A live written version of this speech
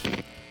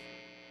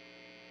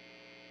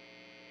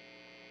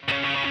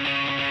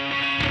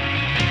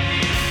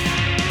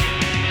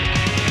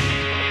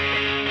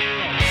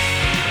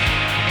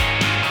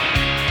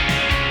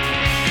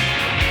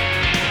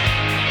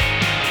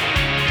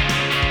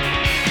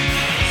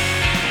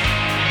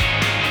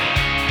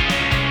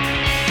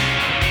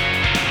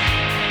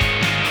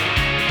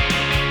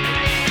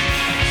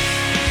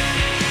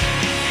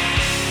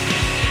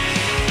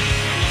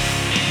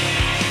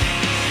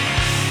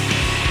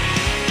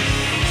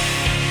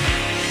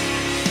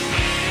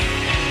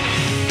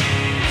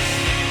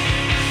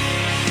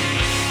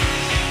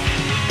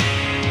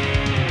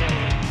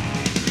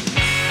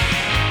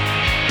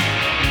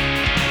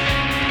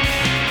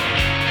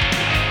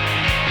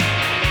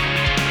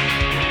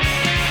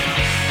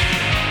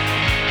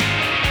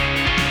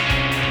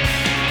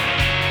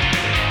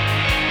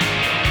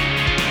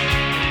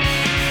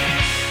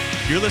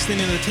You're listening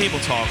to the Table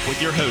Talk with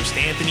your host,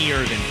 Anthony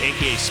Irvin,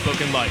 aka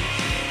Spoken Light.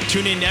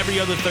 Tune in every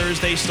other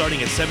Thursday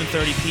starting at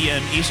 7:30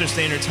 p.m. Eastern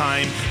Standard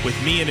Time with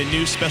me and a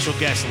new special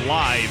guest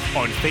live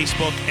on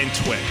Facebook and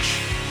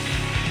Twitch.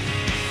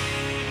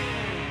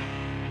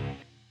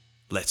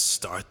 Let's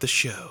start the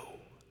show.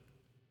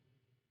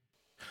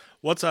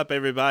 What's up,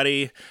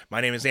 everybody?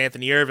 My name is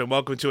Anthony Irvin.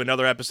 Welcome to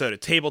another episode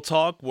of Table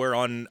Talk. We're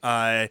on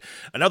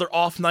another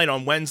off night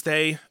on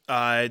Wednesday.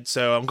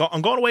 So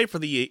I'm going away for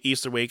the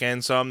Easter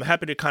weekend, so I'm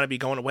happy to kind of be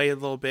going away a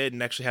little bit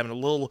and actually having a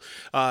little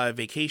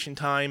vacation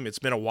time. It's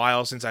been a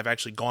while since I've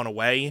actually gone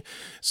away,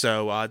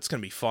 so it's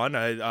going to be fun.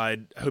 I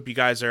hope you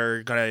guys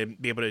are going to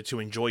be able to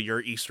enjoy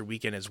your Easter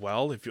weekend as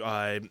well. If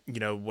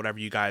whatever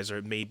you guys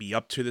are maybe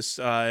up to this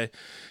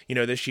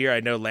this year. I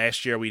know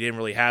last year we didn't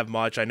really have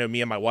much. I know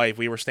me and my wife,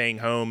 we were staying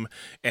home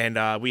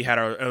and we had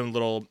our own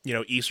little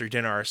Easter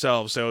dinner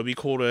ourselves, so it'd be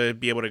cool to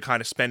be able to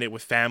kind of spend it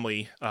with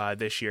family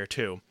this year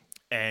too.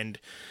 And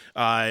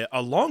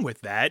along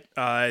with that,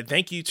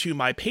 thank you to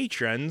my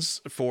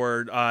patrons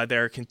for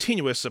their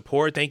continuous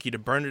support. Thank you to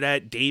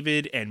Bernadette,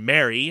 David, and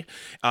Mary.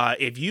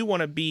 If you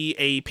want to be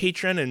a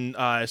patron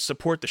and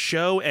support the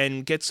show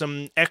and get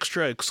some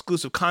extra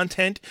exclusive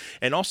content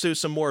and also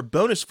some more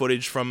bonus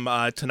footage from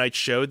tonight's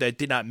show that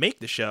did not make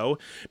the show,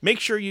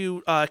 make sure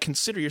you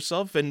consider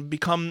yourself and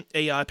become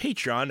a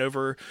patron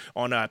over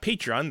on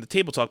Patreon, the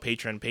Table Talk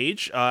Patreon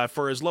page,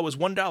 for as low as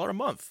 $1 a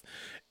month.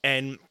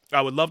 And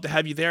I would love to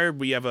have you there.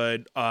 We have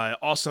a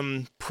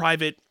awesome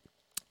private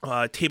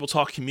Table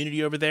Talk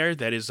community over there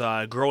that is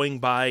growing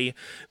by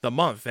the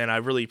month, and I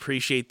really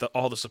appreciate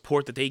all the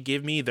support that they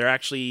give me. They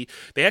actually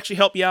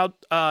help me out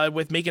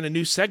with making a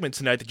new segment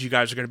tonight that you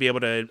guys are going to be able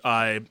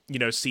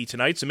to see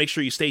tonight. So make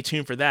sure you stay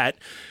tuned for that.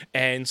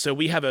 And so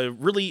we have a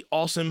really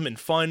awesome and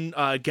fun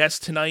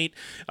guest tonight.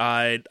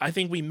 I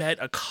think we met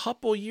a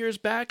couple years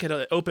back at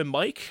an open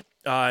mic.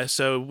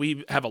 So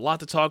we have a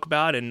lot to talk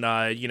about,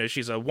 and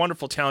she's a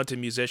wonderful, talented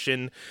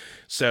musician.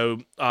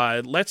 So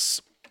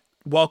let's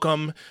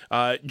welcome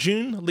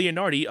June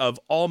Leonardi of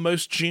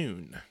Almost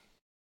June.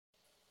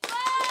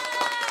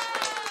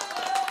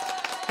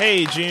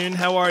 Hey, June,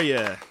 how are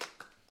you?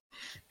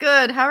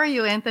 Good. How are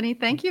you, Anthony?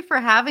 Thank you for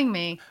having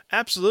me.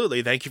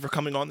 Absolutely. Thank you for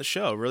coming on the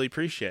show. Really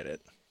appreciate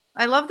it.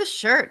 I love the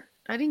shirt.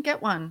 I didn't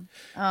get one.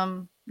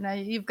 Now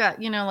you've got,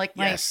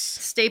 my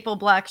staple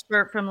black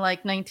shirt from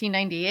like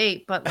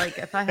 1998, but like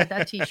if I had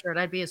that t-shirt,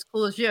 I'd be as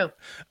cool as you. Oh,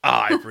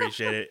 I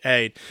appreciate it.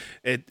 Hey,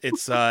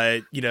 it's so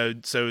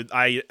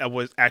I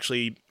was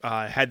actually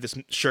had this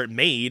shirt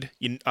made.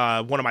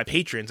 One of my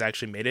patrons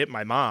actually made it,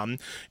 my mom,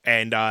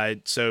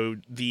 and so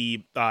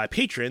the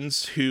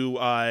patrons who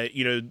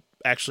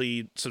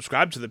actually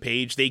subscribe to the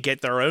page, they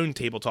get their own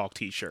Table Talk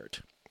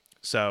t-shirt.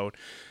 So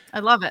I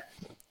love it.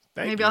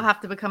 Maybe I'll have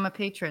to become a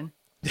patron.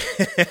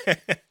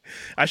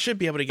 I should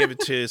be able to give it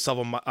to some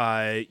of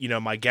my,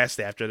 my guests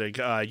after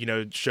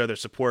they, show their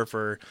support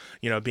for,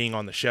 being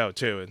on the show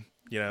too,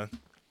 and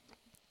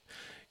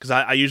because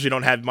I usually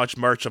don't have much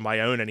merch of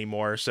my own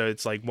anymore, so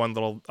it's like one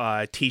little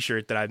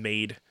T-shirt that I've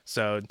made,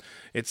 so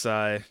it's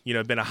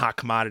been a hot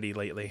commodity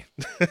lately.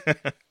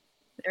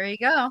 There you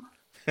go.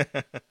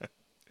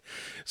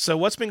 So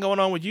what's been going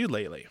on with you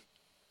lately?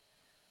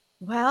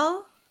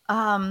 Well,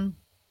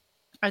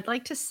 I'd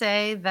like to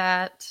say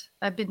that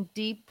I've been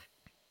deep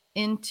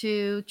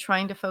into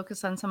trying to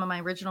focus on some of my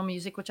original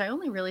music, which I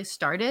only really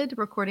started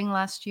recording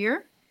last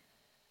year.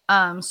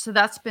 So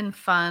that's been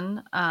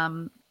fun.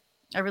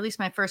 I released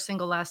my first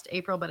single last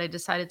April, but I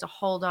decided to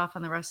hold off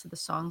on the rest of the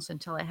songs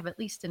until I have at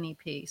least an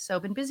EP. So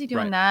I've been busy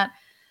doing that.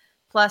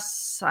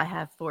 Plus, I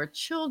have 4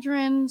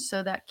 children,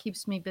 so that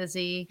keeps me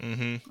busy,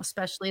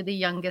 especially the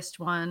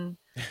youngest one.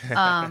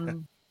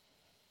 And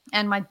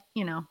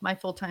my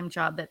full-time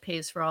job that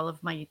pays for all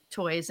of my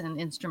toys and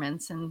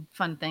instruments and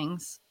fun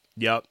things.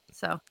 Yep.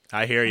 So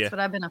I hear you. That's what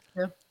I've been up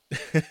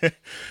to.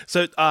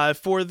 So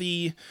for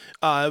the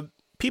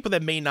people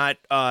that may not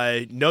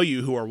know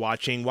you who are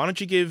watching, why don't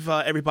you give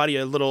everybody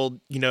a little,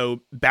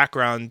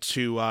 background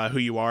to who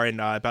you are and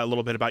about a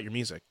little bit about your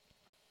music?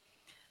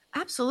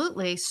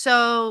 Absolutely.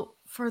 So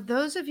for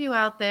those of you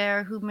out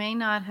there who may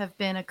not have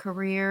been a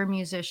career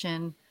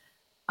musician,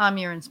 I'm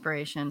your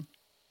inspiration.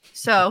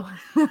 So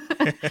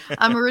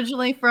I'm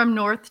originally from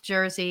North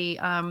Jersey,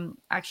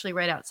 actually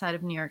right outside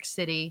of New York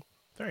City.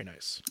 Very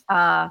nice.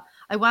 I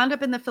wound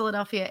up in the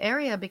Philadelphia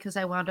area because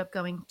I wound up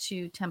going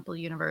to Temple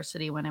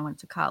University when I went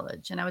to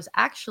college. And I was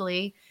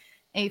actually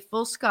a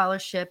full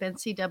scholarship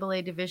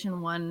NCAA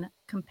Division I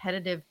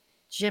competitive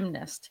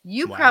gymnast.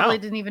 You probably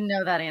didn't even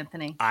know that,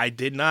 Anthony. I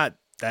did not.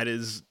 That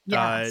is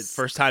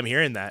first time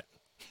hearing that.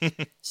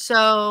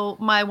 So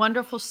my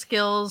wonderful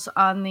skills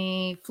on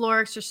the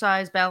floor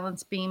exercise,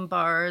 balance beam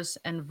bars,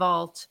 and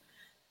vault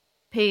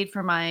paid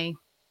for my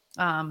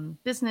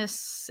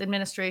business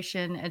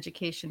administration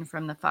education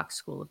from the Fox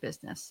School of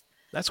Business.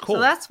 That's cool.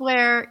 So that's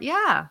where,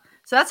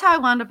 So that's how I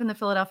wound up in the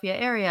Philadelphia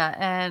area.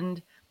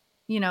 And,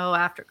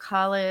 after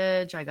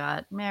college, I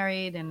got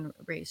married and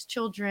raised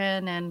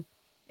children. And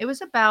it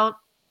was about,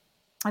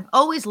 I've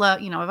always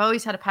loved, I've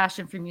always had a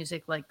passion for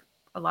music like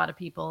a lot of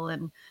people.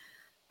 And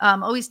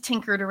always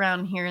tinkered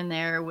around here and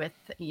there with,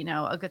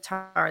 a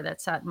guitar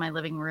that sat in my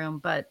living room.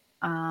 But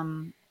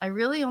I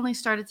really only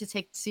started to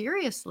take it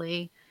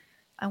seriously,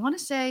 I want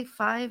to say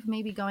 5,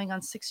 maybe going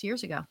on 6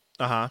 years ago.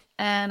 Uh-huh.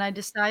 And I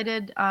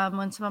decided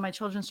when some of my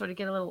children started to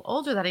get a little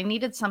older that I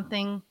needed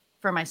something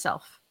for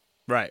myself.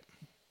 Right.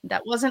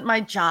 That wasn't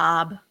my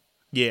job,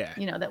 Yeah.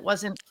 that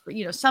wasn't,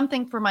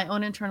 something for my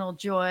own internal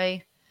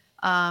joy,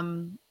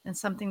 and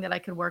something that I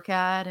could work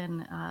at.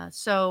 And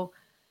so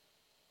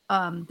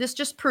this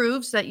just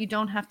proves that you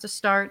don't have to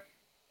start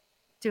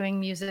doing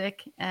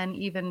music and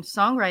even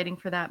songwriting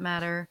for that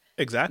matter,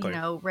 Exactly.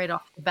 right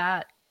off the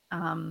bat.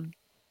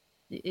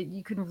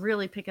 You can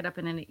really pick it up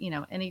in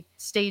any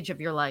stage of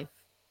your life.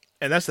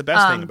 And that's the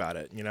best thing about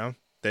it,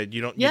 that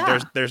you don't Yeah.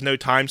 there's no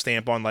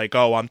timestamp on like,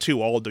 oh, I'm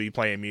too old to be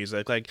playing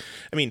music. Like,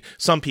 I mean,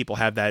 some people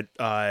have that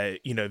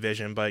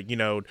vision, but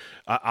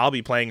I'll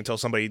be playing until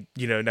somebody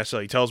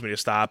necessarily tells me to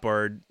stop,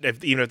 or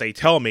even if they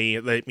tell me,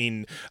 I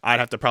mean, I'd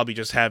have to probably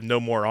just have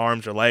no more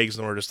arms or legs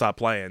in order to stop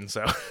playing.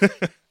 So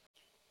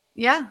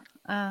Yeah.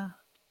 I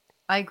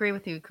agree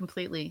with you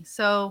completely.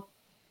 So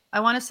I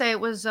want to say it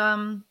was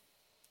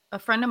a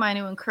friend of mine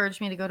who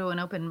encouraged me to go to an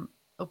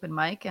open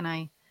mic, and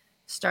I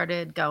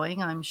started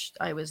going.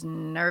 I was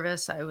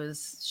nervous. I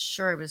was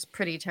sure it was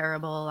pretty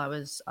terrible. I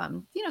was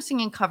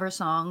singing cover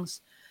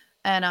songs,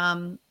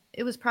 and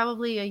it was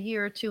probably a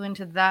year or two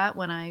into that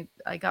when I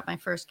got my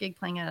first gig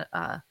playing at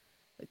the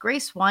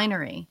Grace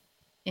Winery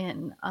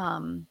in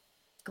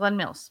Glen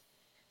Mills.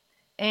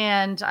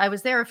 And I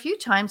was there a few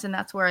times, and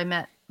that's where I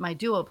met my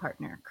duo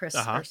partner, Chris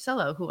uh-huh.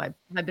 Ursillo, who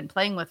I've been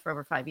playing with for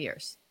over 5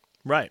 years.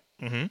 Right.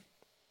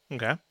 Mm-hmm.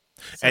 Okay.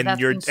 So And that's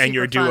your been and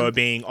your super duo fun.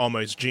 being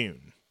Almost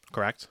June,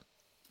 correct?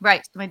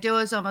 Right. So my duo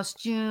is Almost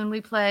June. We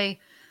play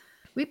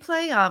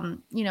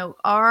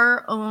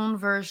our own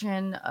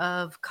version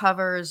of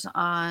covers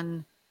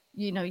on,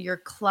 your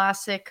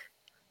classic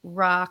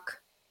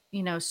rock,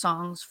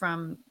 songs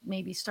from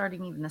maybe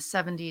starting even the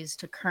 70s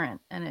to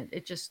current. And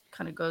it just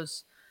kind of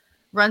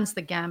runs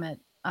the gamut.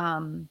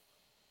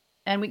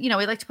 And we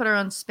like to put our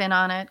own spin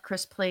on it.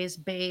 Chris plays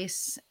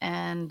bass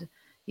and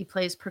he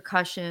plays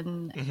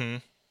percussion, Mm-hmm.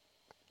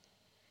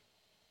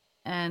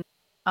 and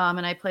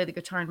I play the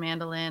guitar and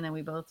mandolin, and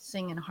we both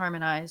sing and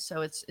harmonize.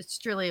 So it's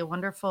truly a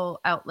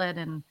wonderful outlet,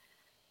 and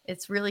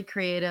it's really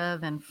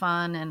creative and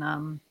fun.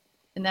 And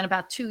then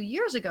about 2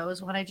 years ago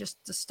is when I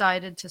just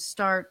decided to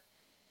start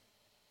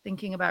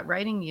thinking about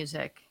writing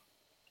music.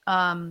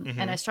 And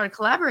Mm-hmm. I started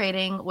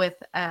collaborating with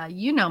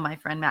my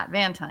friend Matt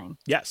Vantine,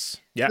 Yes.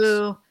 Yes.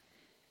 who,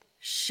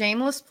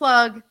 shameless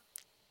plug,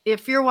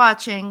 if you're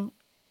watching,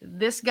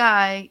 this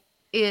guy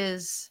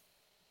is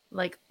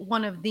like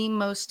one of the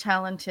most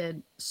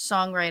talented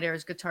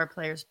songwriters, guitar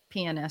players,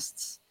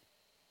 pianists.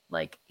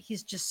 Like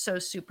he's just so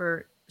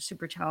super,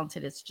 super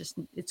talented.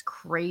 It's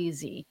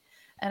crazy.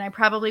 And I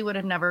probably would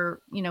have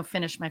never,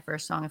 finished my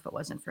first song if it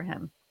wasn't for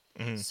him.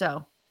 Mm-hmm.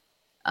 So,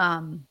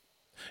 um,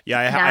 Yeah,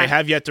 I Matt,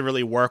 have yet to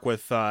really work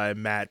with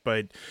Matt,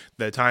 but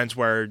the times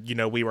where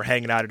we were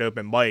hanging out at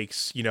open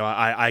mics,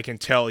 I can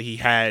tell he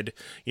had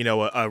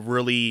a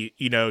really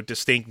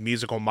distinct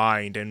musical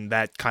mind, and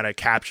that kind of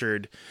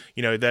captured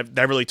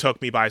that really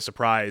took me by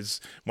surprise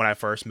when I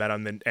first met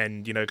him,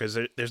 and because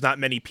there's not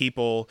many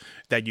people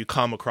that you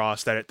come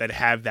across that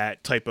have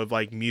that type of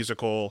like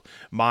musical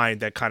mind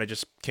that kind of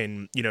just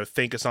can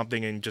think of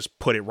something and just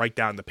put it right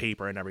down the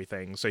paper and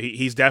everything. So yep.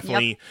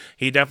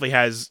 he definitely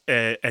has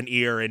an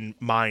ear and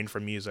mind for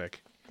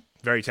music.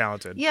 Very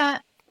talented. Yeah.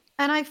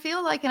 And I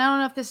feel like, and I don't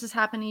know if this has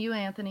happened to you,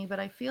 Anthony, but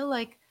I feel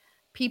like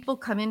people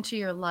come into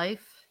your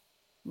life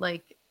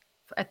like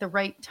at the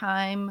right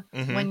time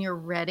Mm-hmm. when you're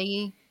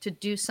ready to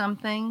do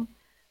something.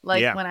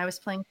 Like Yeah. when I was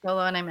playing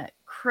solo and I met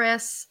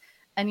Chris,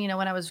 and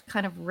when I was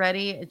kind of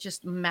ready,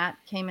 Matt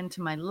came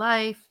into my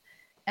life.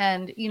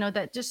 And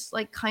that just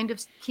like kind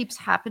of keeps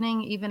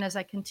happening even as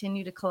I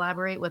continue to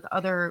collaborate with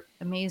other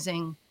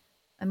amazing,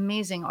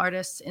 amazing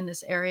artists in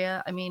this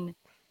area. I mean,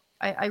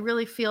 I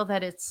really feel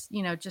that it's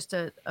just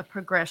a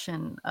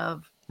progression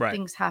of Right.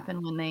 things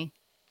happen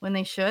when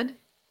they should.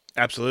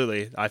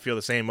 Absolutely. I feel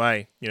the same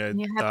way. And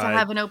you have to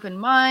have an open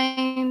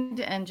mind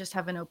and just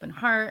have an open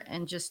heart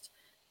and just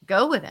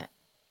go with it.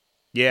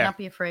 Yeah. Not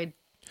be afraid.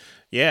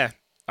 Yeah.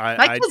 My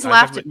I kids I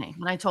laughed at definitely. me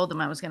when I told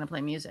them I was going to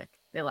play music.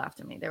 They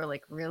laughed at me. They were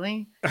like,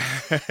 "Really?"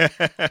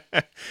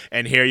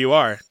 And here you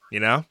are.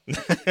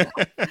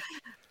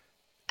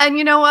 And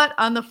you know what?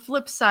 On the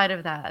flip side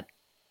of that,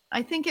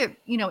 I think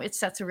it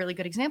sets a really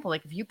good example.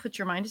 Like if you put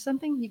your mind to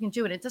something, you can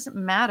do it. It doesn't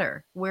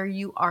matter where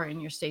you are in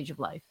your stage of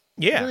life.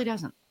 It Yeah. really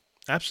doesn't.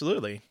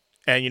 Absolutely.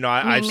 And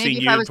I I've mean, maybe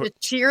seen if I you. was a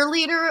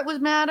cheerleader, it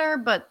would matter,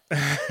 but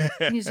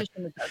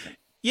musician, it doesn't.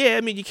 Yeah,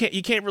 I mean you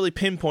can't really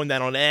pinpoint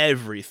that on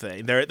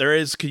everything. There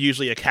is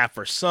usually a cap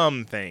for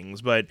some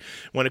things, but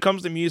when it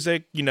comes to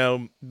music,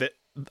 that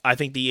I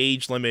think the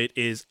age limit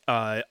is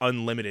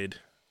unlimited.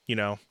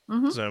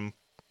 Hmm. So,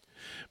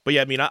 But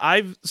yeah, I mean,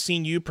 I've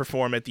seen you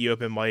perform at the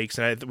open mics,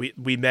 and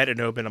we met at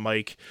an open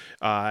mic,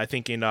 I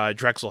think in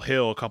Drexel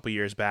Hill a couple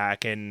years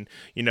back, and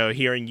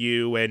hearing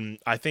you, and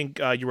I think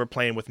you were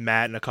playing with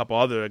Matt and a couple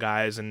other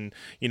guys, and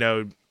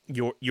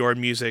your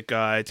music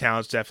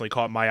talents definitely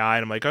caught my eye,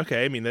 and I'm like,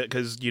 okay, I mean,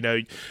 because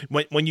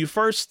when you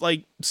first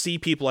like see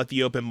people at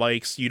the open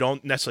mics, you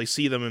don't necessarily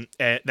see them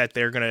that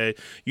they're gonna,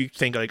 you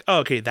think like, oh,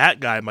 okay,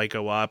 that guy might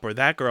go up, or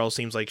that girl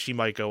seems like she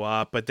might go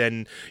up, but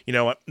then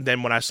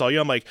then when I saw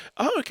you, I'm like,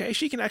 oh, okay,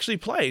 she can actually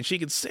play and she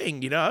can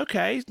sing,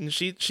 okay, and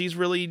she's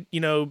really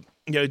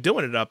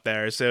doing it up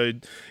there. So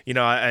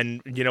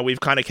and we've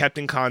kind of kept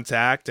in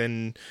contact,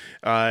 and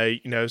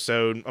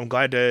so I'm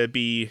glad to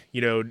be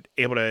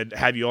able to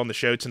have you on the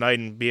show tonight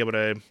and be able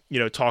to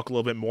talk a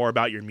little bit more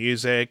about your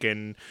music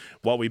and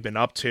what we've been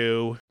up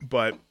to.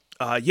 But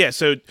yeah,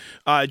 so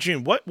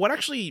June, what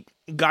actually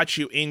got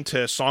you into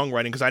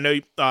songwriting? Because I know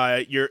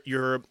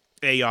you're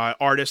a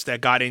artist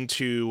that got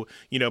into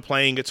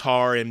playing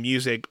guitar and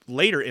music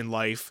later in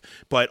life,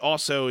 but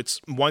also it's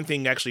one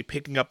thing actually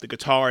picking up the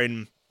guitar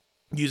and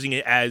using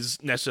it as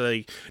not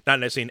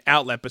necessarily an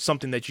outlet, but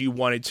something that you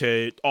wanted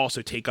to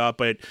also take up.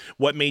 But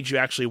what made you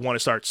actually want to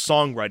start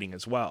songwriting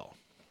as well?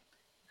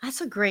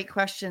 That's a great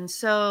question.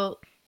 So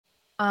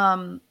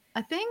I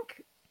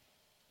think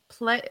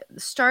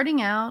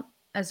starting out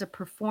as a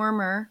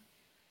performer,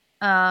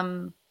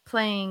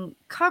 playing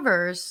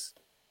covers,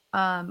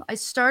 I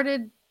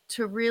started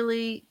to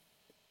really,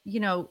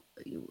 a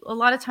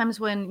lot of times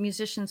when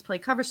musicians play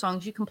cover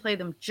songs, you can play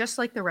them just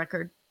like the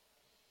record,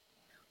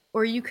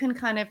 or you can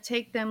kind of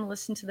take them,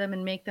 listen to them,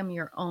 and make them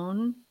your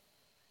own.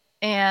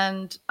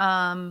 And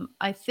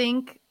I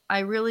think I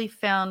really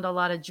found a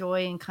lot of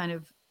joy in kind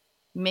of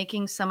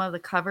making some of the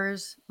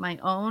covers my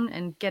own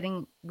and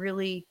getting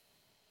really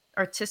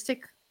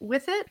artistic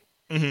with it.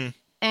 Mm-hmm.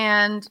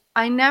 And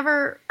I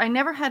never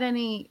had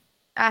any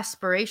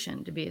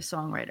aspiration to be a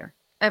songwriter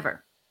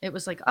ever. It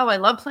was like, oh, I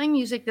love playing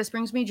music. This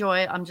brings me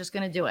joy. I'm just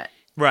going to do it.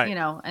 Right.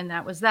 And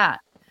that was that.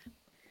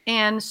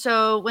 And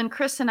so when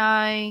Chris and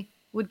I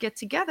would get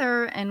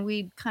together and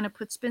we'd kind of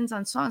put spins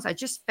on songs, I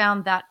just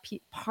found that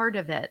part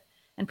of it,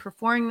 and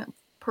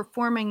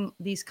performing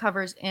these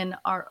covers in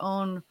our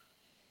own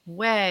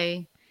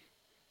way,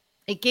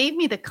 it gave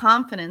me the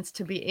confidence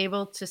to be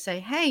able to say,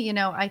 hey,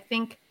 I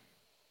think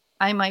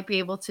I might be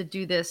able to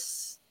do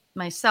this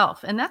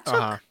myself. And that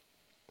took,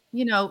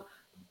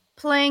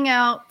 playing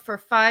out for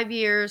 5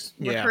 years,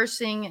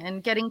 rehearsing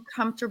and getting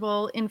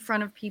comfortable in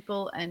front of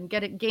people and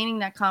gaining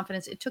that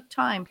confidence. It took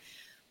time.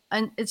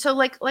 And so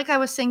like I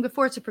was saying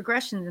before, it's a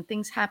progression, and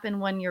things happen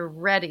when you're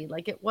ready.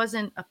 Like, it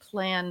wasn't a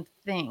planned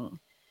thing.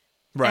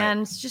 Right.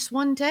 And just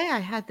one day I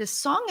had this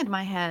song in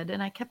my head,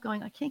 and I kept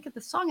going, I can't get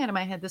the song out of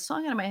my head,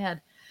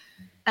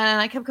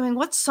 And I kept going,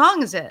 what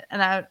song is it?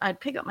 And I'd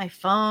pick up my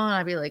phone.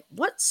 I'd be like,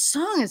 what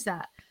song is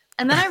that?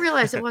 And then I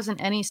realized it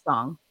wasn't any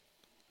song.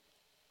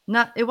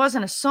 It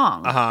wasn't a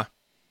song. Uh-huh.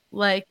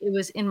 Like, it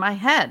was in my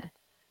head.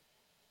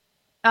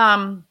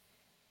 And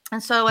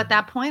so at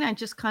that point, I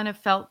just kind of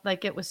felt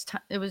like it was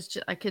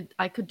I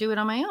could do it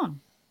on my own.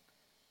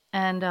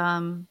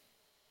 And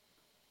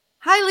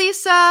hi,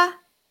 Lisa.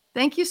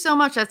 Thank you so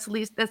much.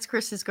 That's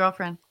Chris's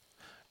girlfriend.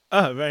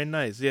 Oh, very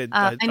nice. Yeah,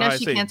 I know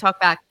she can't talk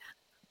back,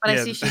 but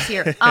I see she's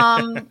here.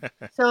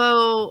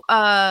 So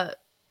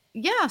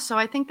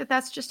I think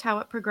that's just how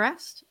it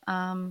progressed.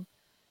 In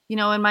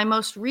my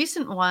most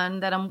recent one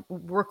that I'm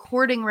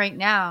recording right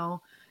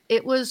now,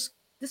 it was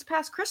this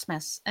past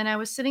Christmas, and I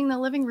was sitting in the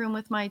living room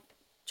with my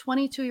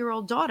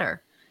 22-year-old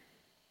daughter,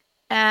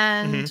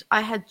 and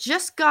I had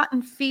just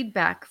gotten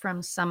feedback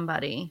from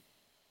somebody.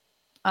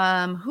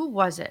 Who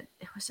was it?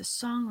 It was a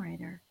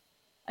songwriter.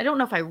 I don't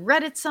know if I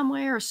read it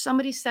somewhere or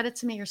somebody said it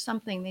to me or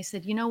something. They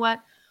said, you know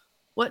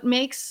what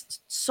makes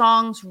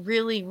songs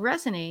really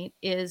resonate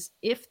is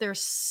if they're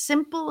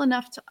simple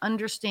enough to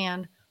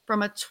understand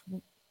from a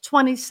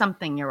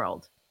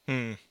 20-something-year-old.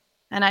 And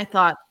I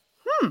thought,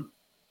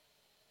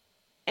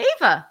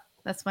 Ava,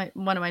 that's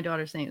one of my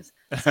daughter's names.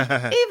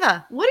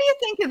 Ava, what do you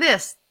think of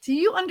this? Do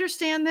you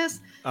understand this?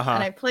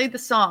 And I played the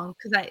song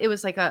because it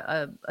was like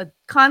a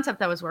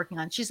concept I was working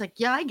on. She's like,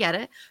 yeah, I get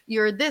it.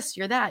 You're this,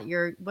 you're that,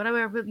 you're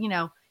whatever,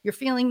 you're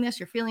feeling this,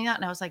 you're feeling that.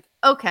 And I was like,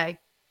 okay,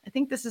 I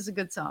think this is a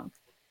good song.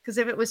 Because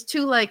if it was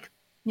too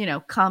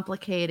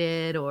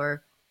complicated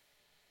or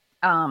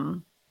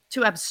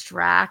too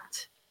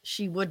abstract,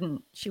 she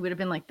would have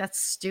been like, that's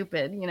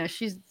stupid.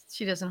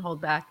 She doesn't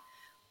hold back.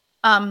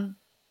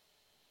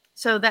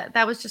 So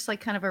that was just like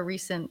kind of a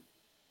recent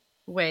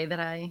way that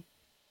I,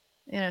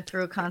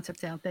 threw a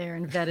concept out there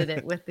and vetted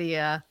it with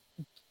the,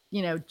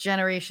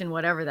 generation,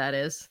 whatever that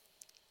is.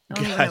 I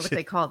don't even know what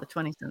they call it, the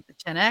 20-something,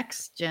 Gen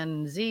X,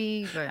 Gen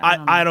Z.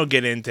 I don't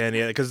get into any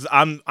of it because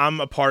I'm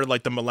a part of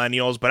like the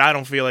millennials, but I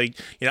don't feel like,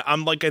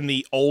 I'm like in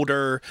the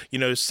older,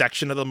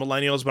 section of the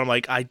millennials, but I'm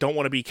like, I don't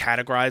want to be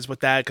categorized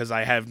with that because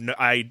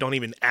I don't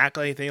even act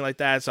like anything like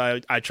that.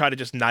 So I try to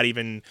just not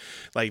even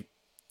like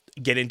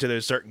get into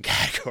those certain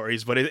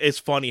categories, but it's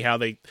funny how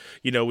they,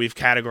 we've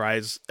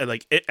categorized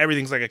like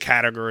everything's like a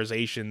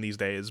categorization these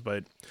days.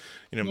 But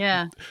you know,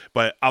 Yeah,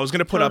 but I was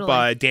gonna put up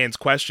totally. Dan's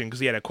question because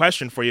he had a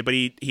question for you, but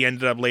he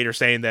ended up later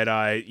saying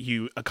that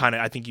you kind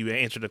of I think you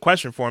answered the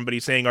question for him, but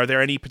he's saying, are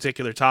there any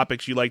particular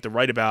topics you like to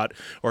write about,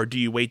 or do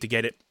you wait to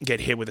get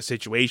hit with a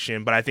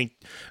situation? But I think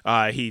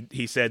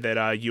he said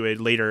that you had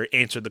later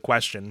answered the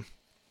question,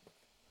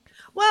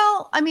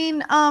 Well, I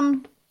mean,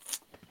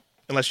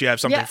 unless you have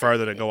something yeah,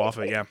 further to go off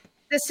of. Yeah.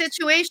 the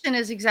situation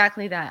is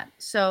exactly that.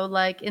 So,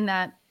 like in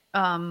that,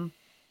 a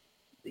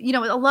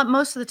lot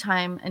most of the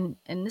time,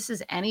 and this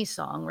is any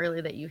song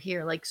really that you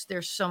hear. Like,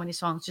 there's so many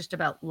songs just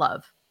about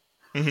love.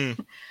 Hmm.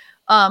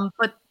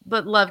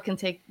 But love can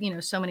take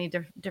so many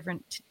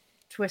different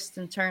twists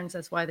and turns.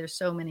 That's why there's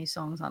so many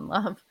songs on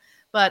love.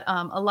 But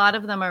a lot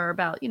of them are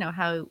about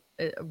how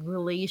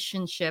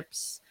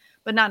relationships,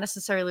 but not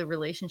necessarily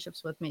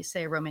relationships with me,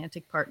 say a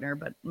romantic partner,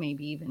 but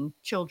maybe even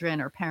children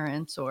or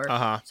parents, or Uh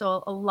huh.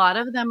 so a lot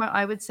of them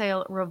I would say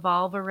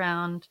revolve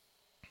around.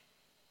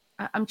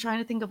 I'm trying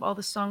to think of all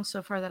the songs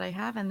so far that I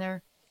have, and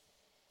they're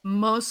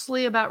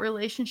mostly about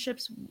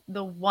relationships.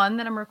 The one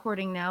that I'm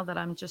recording now that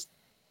I'm just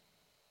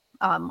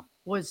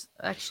was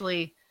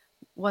actually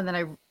one that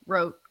I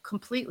wrote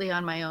completely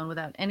on my own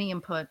without any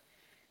input.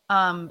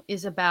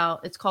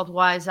 It's called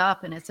Wise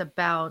Up, and it's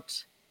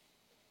about,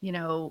 you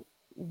know,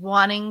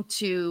 wanting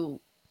to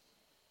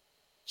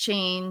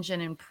change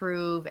and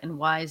improve and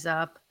wise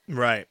up,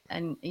 Right.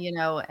 and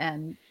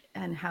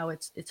and how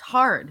it's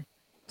hard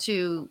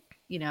to,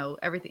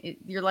 everything.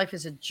 Your life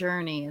is a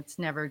journey. It's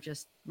never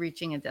just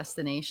reaching a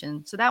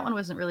destination. So that one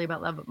wasn't really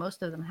about love, but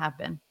most of them have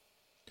been.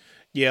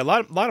 Yeah, a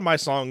lot of my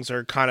songs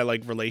are kind of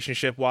like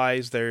relationship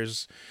wise.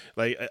 There's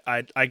like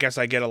I guess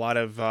I get a lot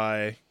of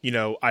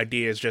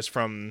ideas just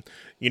from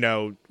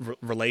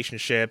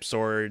relationships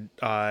or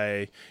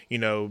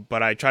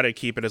but I try to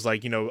keep it as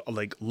like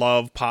like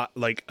love,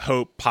 like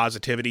hope,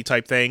 positivity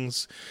type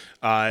things.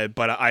 But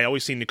I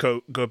always seem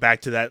to go back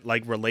to that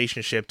like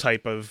relationship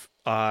type of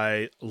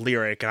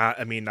lyric.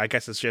 I mean, I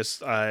guess it's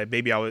just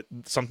maybe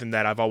something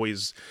that I've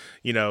always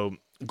you know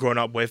grown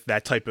up with,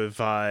 that type of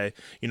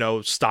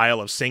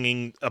style of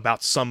singing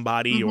about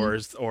somebody, Hmm.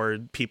 or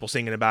people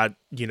singing about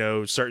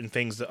certain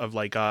things of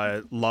like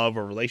love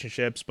or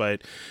relationships.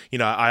 But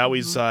I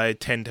always Hmm.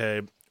 tend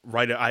to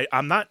write it.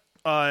 I'm not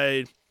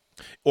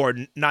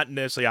not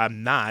necessarily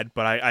I'm not,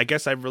 but I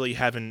guess I really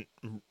haven't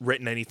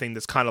written anything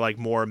that's kind of like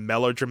more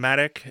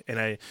melodramatic. And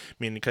I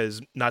mean, because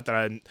not that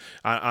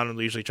I don't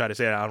usually try to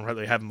say that I don't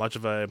really have much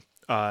of a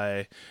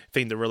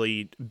thing to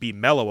really be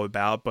mellow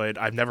about, but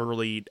I've never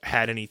really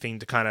had anything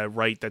to kind of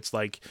write that's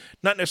like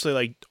not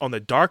necessarily like on the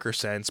darker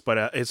sense,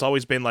 but it's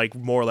always been like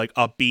more like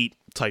upbeat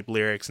type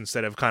lyrics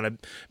instead of kind of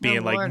Oh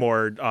being like Lord.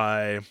 more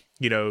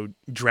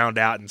drowned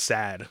out and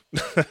sad.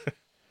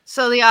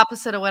 So the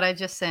opposite of what I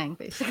just sang,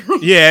 basically.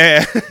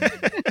 Yeah.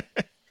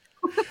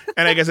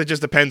 And I guess it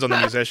just depends on the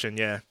musician.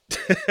 Yeah.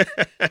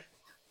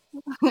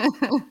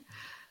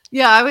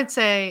 Yeah, I would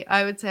say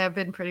I've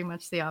been pretty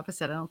much the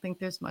opposite. I don't think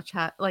there's much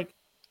like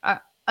I,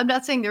 I'm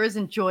not saying there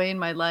isn't joy in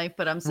my life,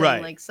 but I'm saying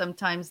Right. like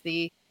sometimes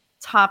the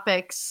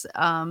topics,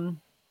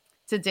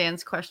 to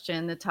Dan's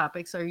question, the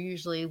topics are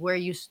usually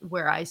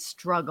where I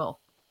struggle.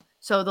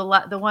 So the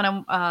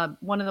one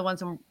one of the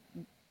ones I'm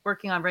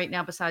working on right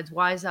now, besides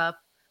Wise Up,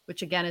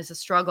 which again is a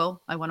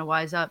struggle, I want to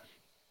wise up,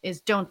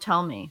 is Don't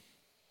Tell Me.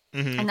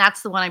 Hmm. And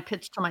that's the one I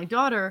pitched to my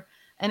daughter,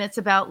 and it's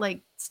about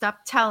like, stop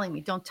telling me,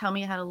 don't tell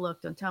me how to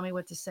look, don't tell me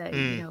what to say,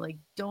 Mm. like,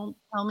 don't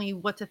tell me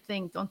what to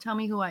think, don't tell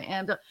me who I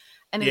am.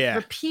 And it Yeah.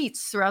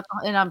 repeats throughout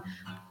and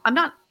I'm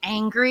not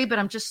angry, but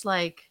I'm just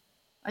like,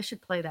 I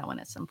should play that one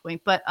at some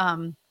point. But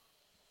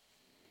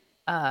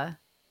uh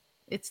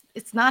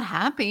it's not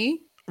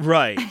happy.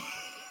 Right.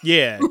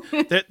 Yeah,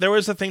 there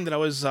was a thing that I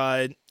was,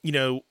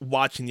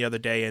 watching the other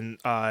day, and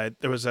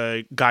there was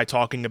a guy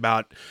talking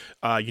about,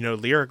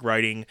 lyric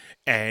writing,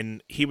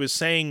 and he was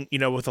saying,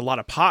 with a lot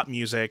of pop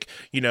music,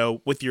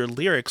 with your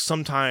lyrics,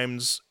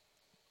 sometimes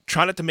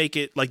try not to make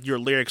it like your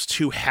lyrics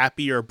too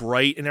happy or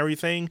bright and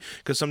everything,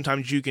 because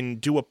sometimes you can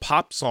do a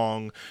pop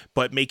song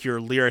but make your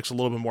lyrics a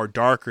little bit more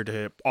darker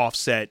to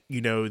offset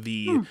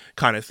the Hmm.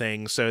 kind of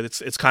thing. So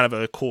it's kind of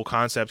a cool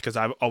concept, because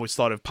I've always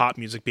thought of pop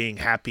music being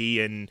happy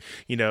and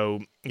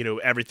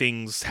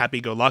everything's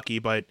happy go lucky,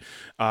 but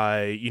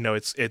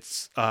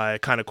it's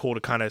kind of cool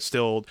to kind of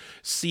still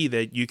see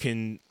that you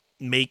can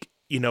make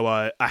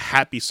a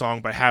happy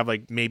song but have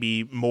like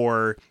maybe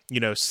more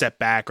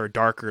setback or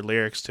darker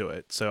lyrics to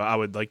it. So I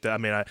would like to, I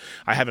mean,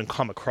 I haven't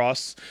come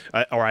across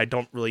or I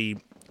don't really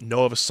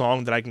know of a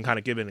song that I can kind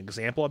of give an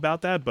example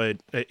about that, but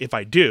if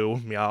I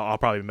do, yeah, I'll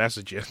probably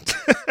message you.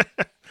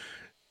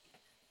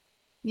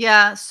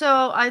 Yeah,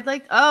 so I'd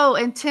like, oh,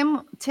 and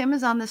Tim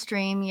is on the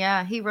stream.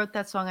 Yeah, he wrote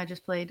that song I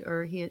just played,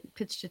 or he had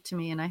pitched it to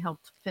me and I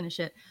helped finish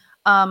it.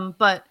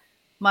 But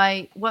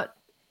my what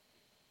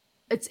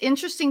it's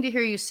interesting to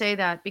hear you say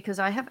that, because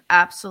I have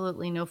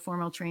absolutely no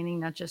formal training,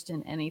 not just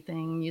in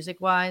anything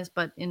music wise,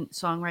 but in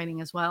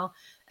songwriting as well.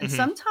 And Hmm.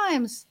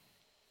 sometimes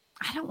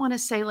I don't want to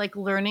say like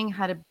learning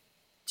how to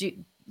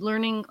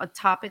learning a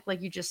topic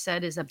like you just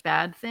said is a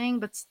bad thing,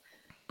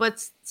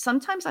 but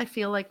sometimes I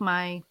feel like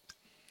my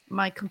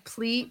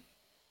complete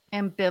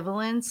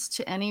ambivalence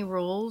to any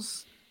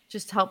rules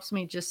just helps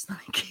me just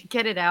like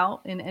get it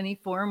out in any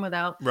form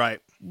without Right.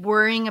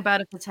 worrying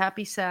about if it's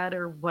happy, sad,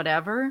 or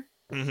whatever.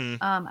 Hmm.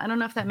 I don't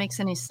know if that makes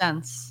any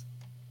sense.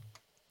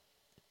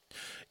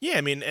 Yeah,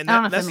 I mean, and I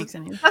don't know if that that's makes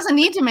any. It doesn't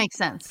need to make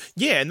sense.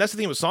 yeah, and that's the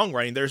thing with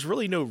songwriting. There's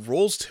really no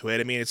rules to it.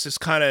 I mean, it's just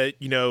kind of,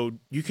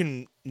 you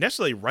can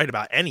necessarily write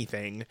about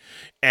anything,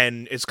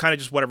 and it's kind of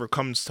just whatever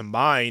comes to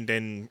mind.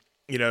 And,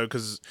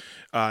 because,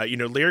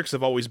 lyrics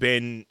have always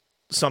been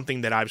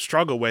something that I've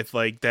struggled with,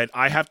 like that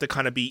I have to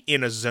kind of be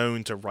in a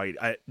zone to write.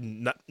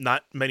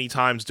 Not many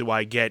times do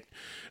I get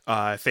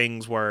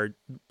things where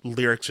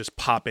lyrics just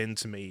pop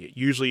into me.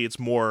 Usually it's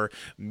more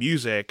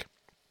music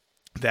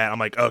that I'm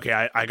like,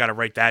 okay, I got to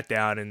write that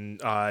down,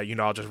 and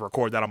I'll just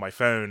record that on my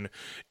phone.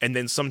 And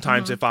then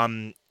sometimes Mhm. if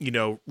I'm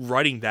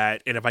writing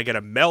that, and if I get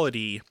a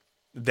melody,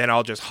 then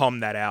I'll just hum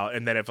that out.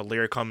 And then if a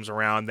lyric comes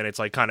around, then it's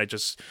like kind of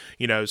just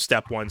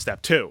step one,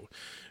 step two.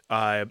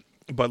 uh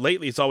but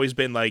lately it's always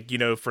been like,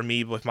 for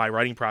me with my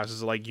writing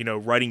process, like,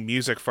 writing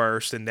music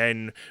first, and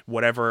then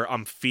whatever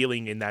I'm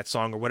feeling in that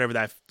song, or whatever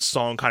that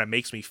song kind of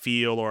makes me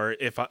feel, or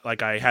if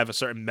I have a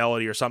certain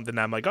melody or something,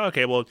 I'm like, oh,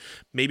 okay, well,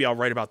 maybe I'll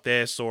write about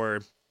this,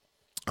 or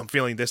I'm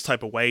feeling this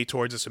type of way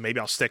towards it, so maybe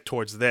I'll stick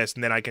towards this,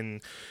 and then I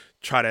can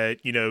try to,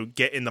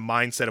 get in the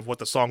mindset of what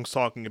the song's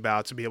talking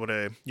about to be able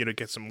to,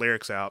 get some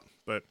lyrics out.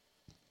 But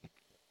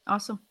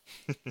Awesome.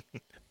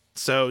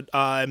 so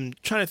I'm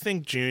trying to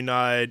think, June,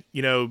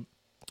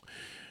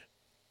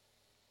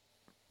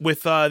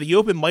 with the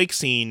open mic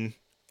scene,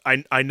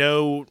 I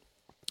know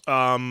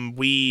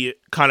we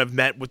kind of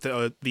met with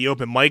the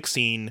open mic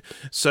scene.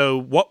 So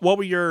what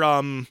were your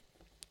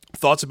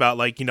thoughts about,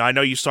 like, I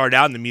know you started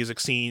out in the music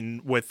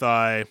scene with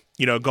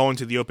going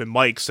to the open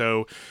mic,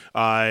 so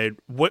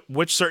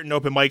which certain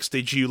open mics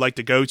did you like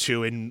to go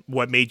to, and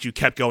what made you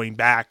kept going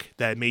back,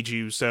 that made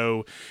you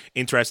so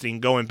interested in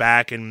going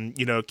back and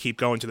keep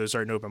going to those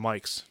certain open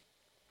mics?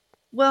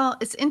 Well,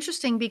 it's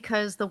interesting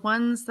because the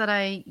ones that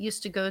I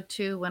used to go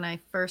to when I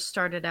first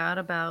started out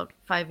about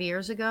 5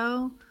 years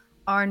ago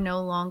are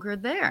no longer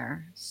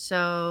there.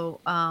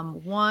 So,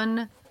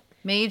 one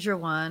major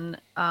one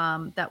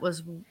that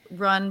was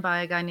run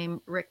by a guy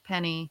named Rick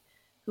Penny,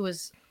 who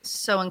was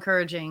so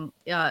encouraging,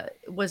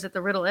 was at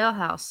the Riddle Ale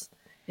House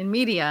in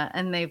Media,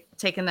 and they've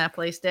taken that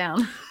place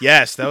down.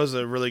 Yes, that was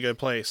a really good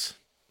place.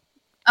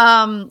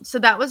 So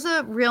that was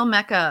a real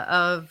mecca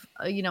of,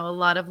 a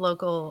lot of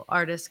local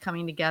artists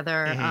coming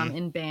together Hmm.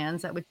 in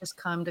bands that would just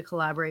come to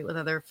collaborate with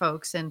other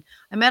folks. And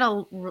I met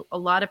a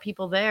lot of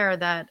people there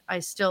that I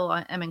still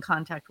am in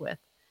contact with.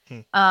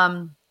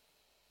 Um,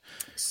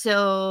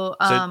 so,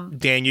 So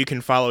Dan, you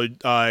can follow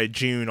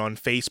June on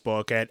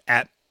Facebook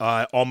at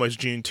almost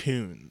June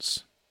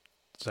Tunes.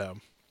 So.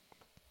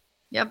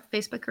 yep,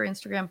 Facebook or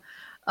Instagram.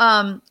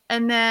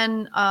 And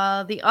then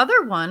the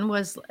other one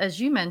was, as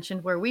you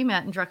mentioned, where we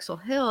met in Drexel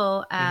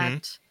Hill Hmm.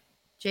 at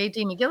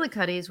J.D.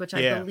 McGillicuddy's, which I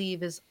Yeah.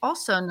 believe is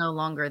also no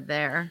longer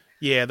there.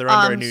 Yeah, they're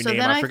under a new So name.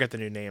 then I forget the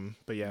new name,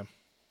 but yeah.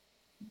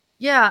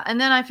 yeah, and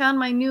then I found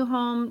my new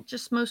home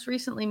just most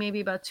recently,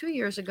 maybe about 2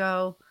 years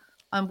ago,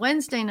 on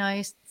Wednesday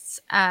nights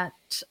at,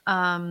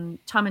 Tom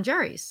and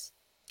Jerry's.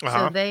 Uh So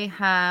huh. they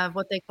have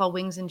what they call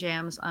Wings and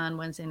Jams on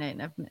Wednesday night,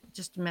 and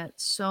just met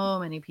so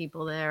many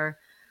people there.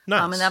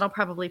 And Nice. that'll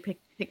probably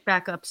pick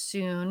back up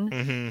soon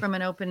Hmm. from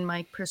an open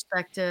mic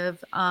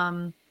perspective.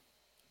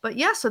 But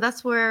yeah, so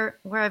that's where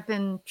I've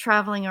been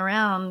traveling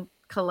around,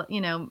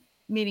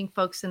 meeting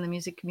folks in the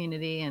music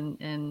community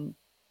and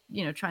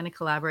trying to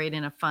collaborate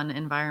in a fun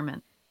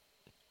environment.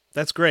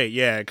 That's great.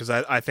 Yeah, because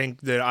I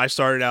think that I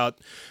started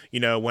out,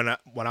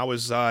 when I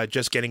was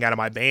just getting out of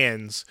my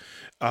bands,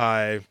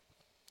 uh,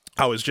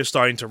 I was just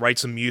starting to write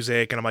some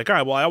music, and I'm like, all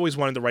right, well, I always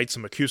wanted to write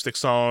some acoustic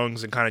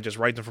songs and kind of just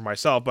write them for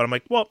myself. But I'm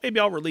like, well, maybe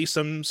I'll release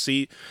them,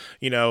 see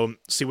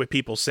what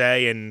people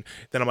say. And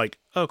then I'm like,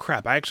 oh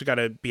crap, I actually got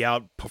to be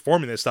out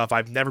performing this stuff.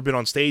 I've never been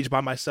on stage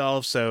by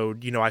myself, so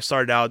I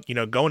started out,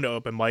 going to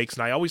open mics,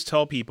 and I always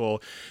tell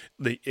people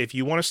that if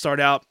you want to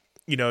start out,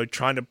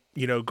 trying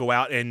to, go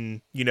out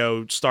and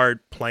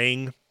start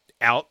playing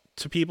out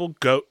to people,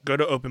 go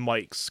to open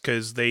mics,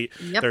 because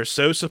Yep. they're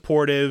so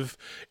supportive.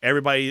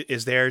 Everybody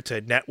is there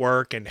to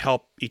network and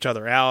help each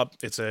other out.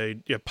 It's a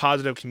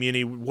positive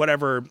community,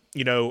 whatever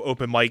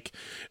open mic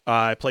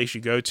place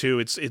you go to.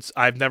 It's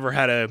I've never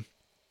had a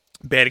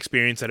bad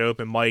experience at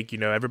open mic.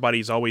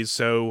 Everybody's always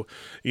so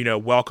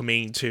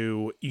welcoming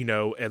to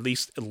at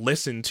least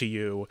listen to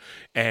you,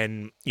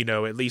 and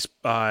at least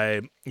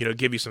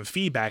give you some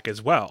feedback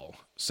as well.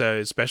 So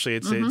especially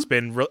it's Mm-hmm.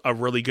 been a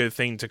really good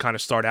thing to kind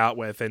of start out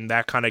with, and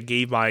that kind of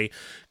gave my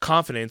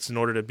confidence in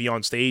order to be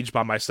on stage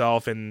by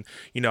myself. And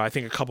I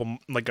think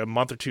like a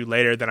month or two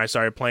later, then I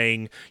started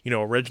playing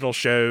original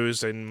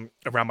shows and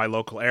around my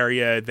local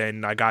area.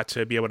 Then I got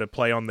to be able to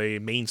play on the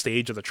main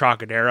stage of the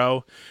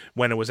Trocadero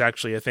when it was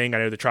actually a thing. I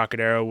know the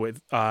Trocadero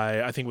with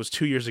I think it was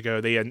 2 years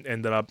ago they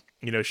ended up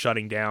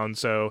shutting down.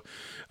 So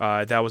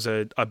that was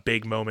a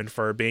big moment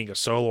for being a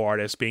solo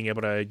artist, being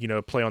able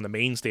to play on the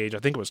main stage. I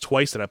think it was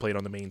twice that I played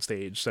on the main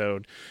stage. So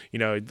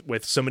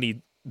with so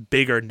many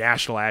bigger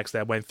national acts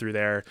that went through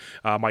there,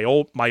 my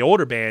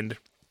older band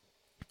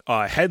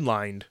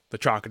headlined the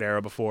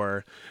Trocadero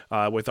before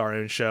with our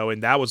own show,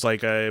 and that was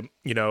like a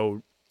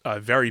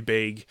very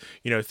big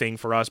thing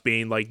for us,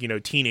 being like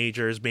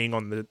teenagers being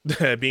on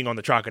the being on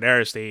the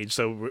Trocadero stage.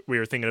 So we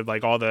were thinking of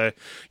like all the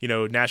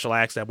national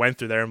acts that went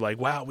through there. I'm like,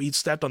 wow, we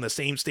stepped on the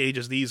same stage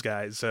as these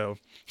guys. So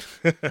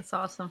That's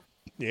awesome.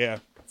 yeah.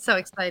 So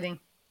exciting.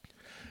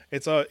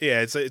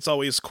 It's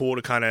always cool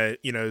to kind of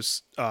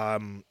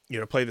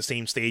play the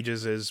same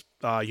stages as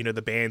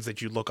the bands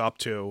that you look up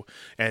to,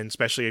 and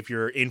especially if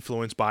you're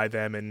influenced by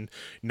them and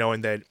knowing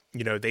that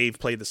they've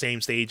played the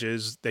same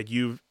stages that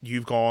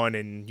you've gone,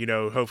 and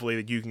hopefully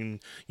that you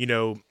can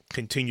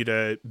continue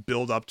to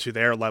build up to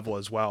their level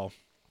as well.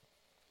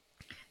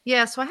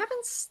 Yeah, so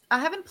I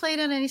haven't played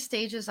on any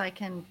stages I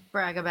can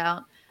brag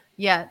about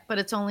yet, but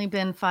it's only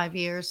been 5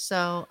 years.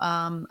 So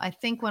I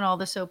think when all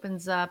this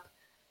opens up,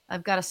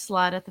 I've got a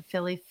slot at the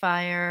Philly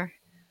Fire,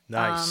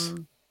 Nice.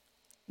 um,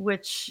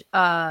 which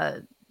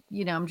I'm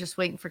just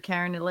waiting for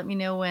Karen to let me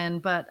know when.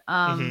 But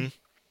Hmm.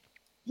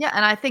 yeah,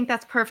 and I think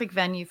that's perfect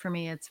venue for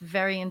me. It's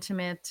very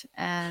intimate,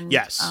 and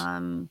Yes.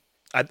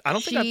 I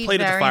don't think I've she played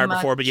at the very Fire much.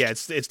 before, but yeah,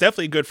 it's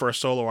definitely good for a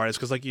solo artist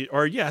because like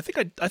I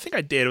think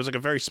I did. It was like a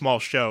very small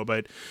show,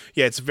 but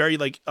yeah, it's very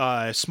like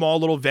small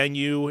little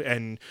venue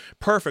and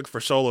perfect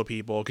for solo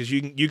people because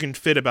you can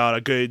fit about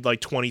a good like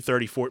 20,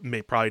 30,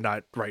 40, probably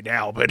not right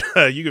now, but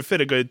you can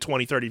fit a good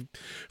 20, 30,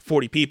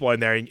 40 people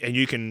in there, and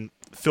you can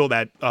fill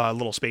that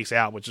little space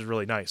out, which is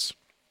really nice.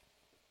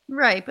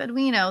 Right, but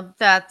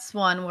that's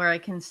one where I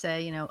can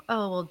say, oh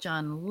well,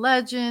 John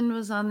Legend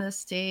was on this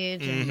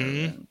stage, and Mm-hmm.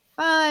 Maroon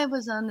 5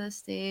 was on this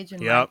stage,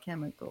 and My Yep.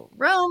 Chemical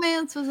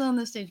Romance was on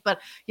this stage. But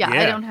yeah, I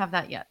Yeah. don't have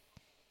that yet.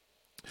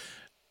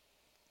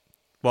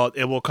 Well,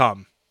 it will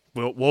come.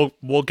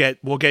 We'll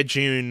get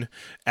June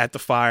at the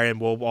Fire,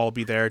 and we'll all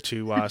be there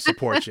to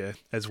support you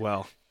as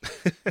well.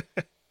 So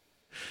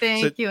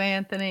Thank you,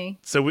 Anthony.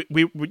 So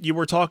you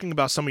were talking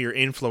about some of your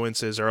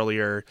influences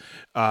earlier.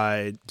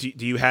 Do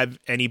you have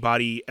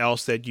anybody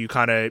else that you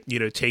kind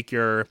of take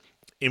your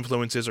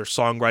influences or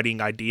songwriting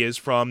ideas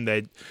from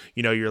that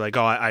you're like,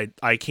 oh,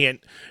 I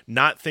can't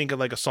not think of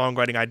like a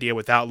songwriting idea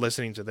without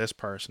listening to this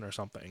person or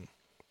something.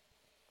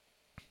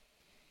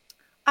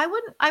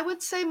 I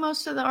would say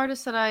most of the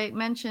artists that I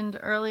mentioned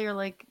earlier,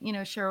 like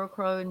Sheryl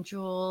Crow and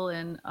Jewel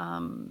and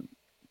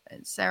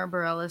Sarah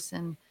Bareilles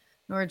and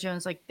Nora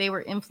Jones, like they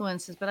were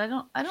influences. But I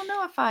don't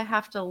know if I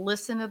have to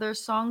listen to their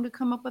song to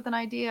come up with an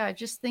idea. I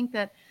just think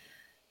that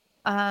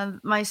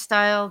my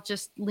style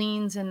just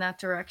leans in that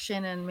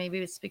direction, and maybe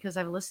it's because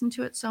I've listened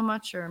to it so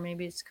much, or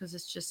maybe it's because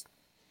it's just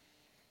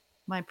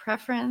my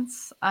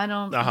preference. Uh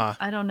huh.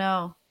 I don't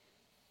know.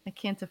 I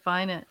can't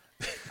define it.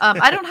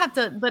 I don't have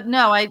to, but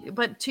no,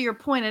 but to your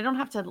point, I don't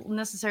have to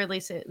necessarily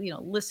say,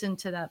 listen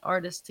to that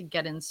artist to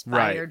get Right.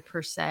 inspired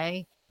per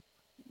se.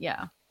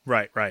 Yeah.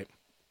 Right. Right.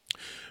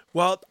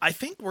 Well, I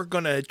think we're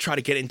gonna try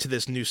to get into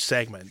this new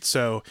segment.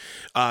 So,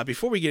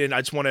 before we get in,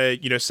 I just want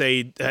to,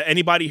 say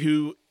anybody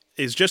who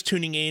is just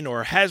tuning in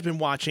or has been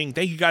watching,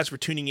 thank you guys for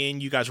tuning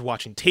in. You guys are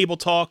watching Table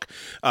Talk.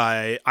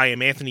 I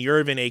am Anthony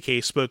Irvin,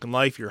 aka Spoken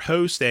Life, your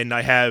host, and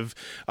I have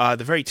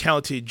the very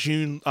talented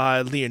June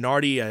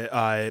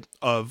Leonardi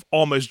of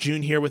Almost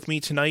June here with me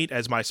tonight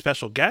as my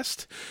special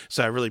guest.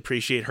 So I really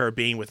appreciate her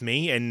being with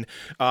me, and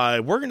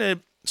we're gonna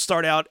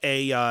start out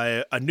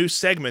a new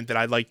segment that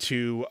I'd like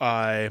to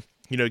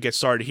get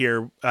started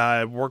here.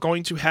 We're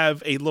going to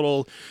have a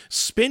little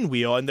spin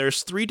wheel, and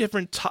there's three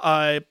different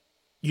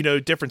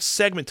different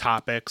segment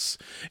topics.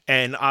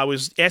 And I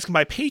was asking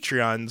my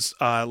Patreons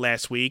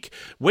last week,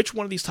 which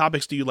one of these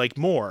topics do you like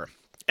more?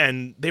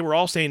 And they were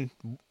all saying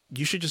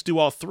you should just do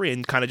all three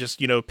and kind of just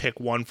pick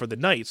one for the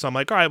night. So I'm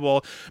like, all right,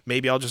 well,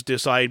 maybe I'll just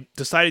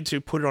decided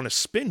to put it on a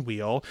spin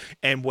wheel,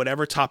 and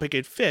whatever topic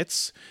it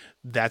fits,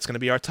 that's going to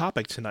be our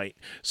topic tonight.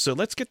 So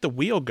let's get the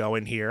wheel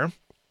going here.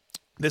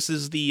 This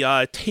is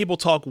the Table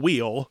Talk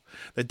wheel,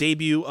 the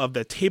debut of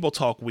the Table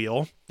Talk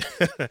wheel.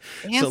 So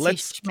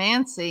Fancy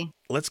schmancy.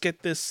 let's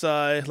get this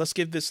let's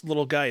give this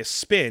little guy a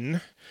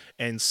spin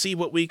and see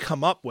what we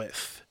come up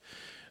with.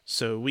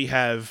 So we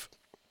have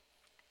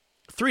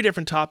three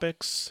different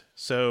topics.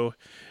 So,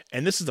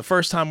 and this is the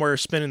first time we're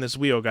spinning this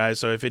wheel, guys.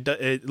 So if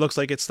it looks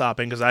like it's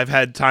stopping, because I've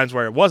had times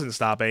where it wasn't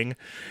stopping,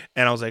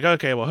 and I was like,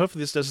 okay, well,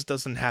 hopefully this just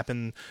doesn't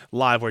happen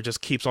live where it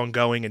just keeps on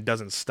going and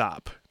doesn't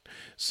stop.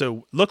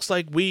 So looks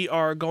like we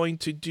are going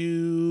to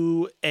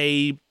do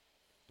a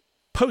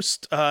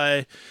post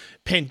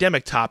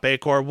pandemic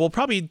topic, or we'll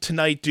probably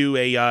tonight do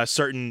a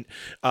certain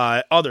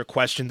other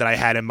question that I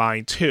had in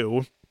mind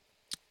too.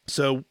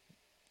 So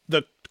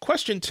the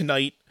question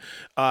tonight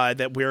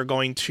that we're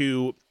going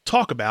to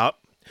talk about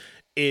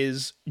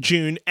is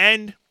June,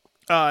 and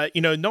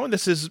knowing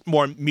this is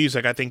more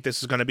music, I think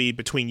this is going to be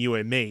between you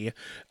and me.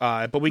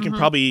 But we can Mm-hmm.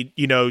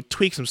 probably,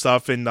 tweak some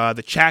stuff, and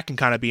the chat can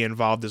kind of be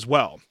involved as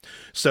well.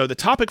 So the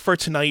topic for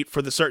tonight,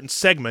 for the certain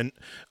segment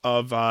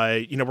of,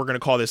 we're going to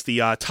call this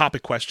the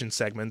topic question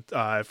segment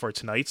for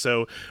tonight.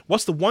 So,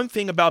 what's the one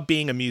thing about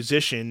being a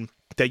musician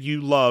that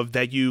you love,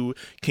 that you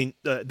can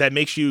that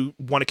makes you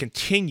want to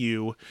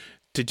continue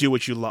to do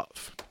what you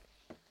love?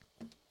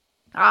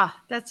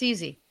 That's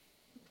easy.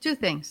 Two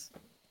things.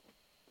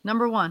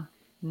 Number one,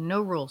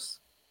 no rules.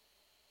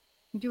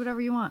 You do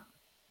whatever you want.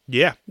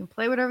 Yeah. You can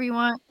play whatever you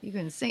want. You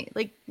can sing.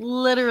 Like,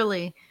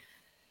 literally,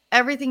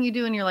 everything you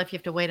do in your life, you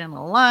have to wait on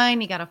a line.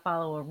 You got to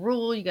follow a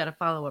rule. You got to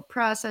follow a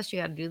process.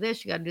 You got to do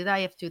this. You got to do that.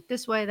 You have to do it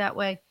this way, that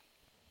way.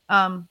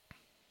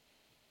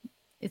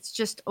 It's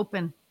just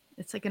open.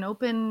 It's like an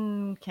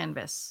open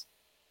canvas.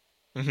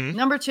 Mm-hmm.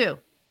 Number two,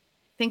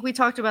 I think we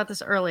talked about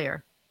this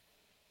earlier.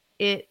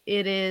 It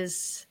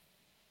is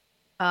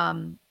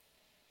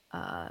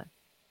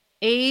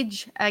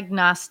age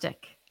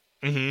agnostic.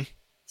 Mm-hmm.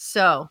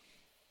 So,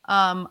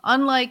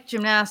 unlike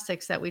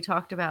gymnastics that we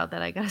talked about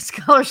that I got a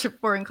scholarship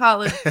for in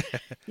college,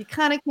 you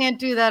kind of can't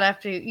do that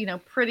after,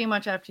 pretty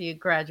much after you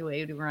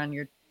graduate around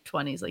your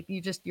 20s. Like,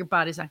 your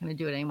body's not going to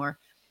do it anymore.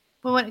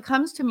 But when it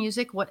comes to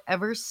music,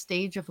 whatever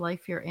stage of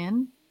life you're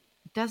in,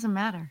 it doesn't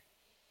matter.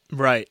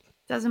 Right.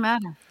 It doesn't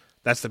matter.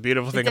 That's the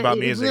beautiful thing about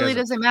music. It really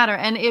doesn't matter.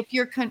 And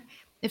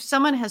if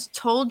someone has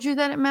told you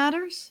that it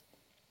matters,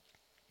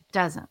 it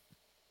doesn't.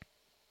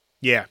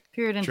 Yeah.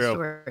 Period. End True.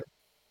 story.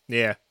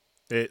 Yeah.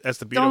 That's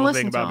the beautiful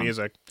thing about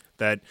music,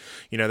 that,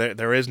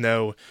 there is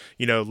no,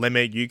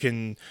 limit. You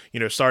can,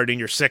 start in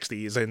your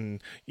 60s,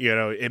 and,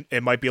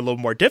 it might be a little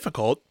more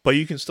difficult, but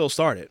you can still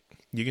start it.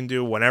 You can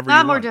do whenever you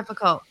want. Not more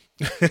difficult.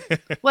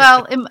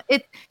 Well, in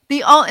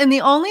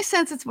the only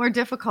sense it's more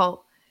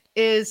difficult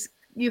is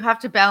you have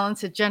to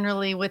balance it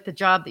generally with the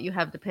job that you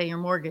have to pay your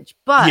mortgage.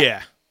 But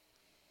yeah,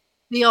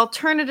 the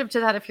alternative to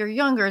that, if you're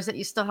younger, is that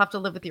you still have to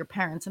live with your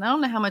parents. And I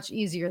don't know how much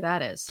easier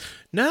that is.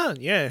 No,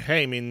 yeah.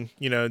 Hey, I mean,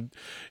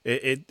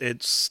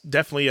 it's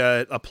definitely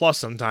a plus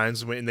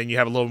sometimes, and then you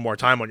have a little more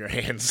time on your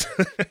hands.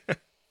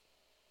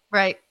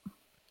 Right.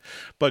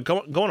 But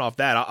going off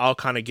that, I'll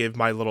kind of give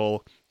my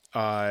little,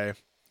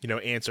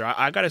 answer.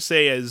 I gotta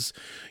say, as,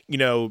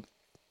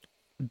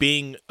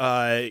 being,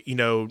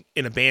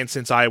 in a band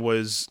since I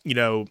was,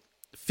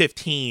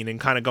 15, and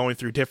kind of going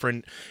through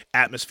different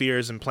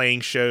atmospheres and playing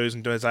shows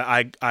and doing this,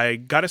 I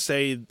gotta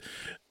say,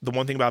 the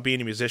one thing about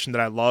being a musician that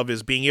I love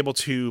is being able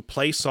to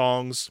play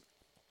songs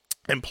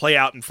and play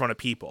out in front of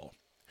people,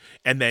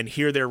 and then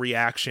hear their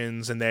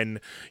reactions, and then,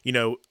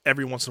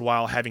 every once in a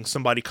while having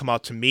somebody come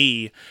out to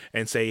me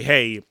and say,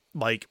 hey,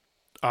 like,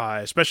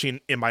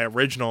 especially in my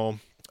original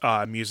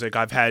music,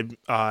 I've had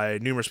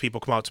numerous people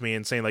come out to me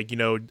and saying, like,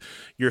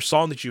 your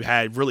song that you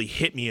had really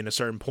hit me in a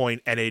certain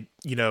point, and it,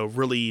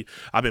 really,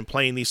 I've been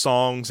playing these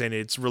songs, and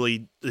it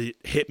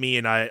hit me,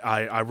 and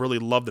I really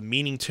love the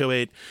meaning to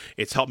it.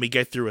 It's helped me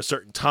get through a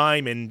certain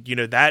time, and,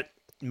 that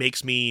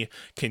makes me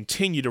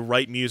continue to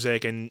write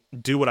music and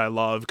do what I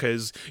love,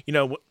 because,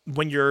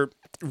 when you're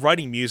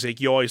writing music,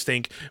 you always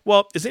think,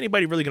 well, is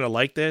anybody really going to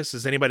like this?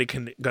 Is anybody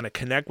going to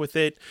connect with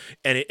it?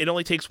 And it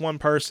only takes one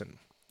person.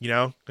 It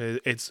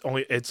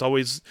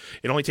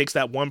only takes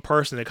that one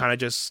person that kind of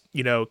just,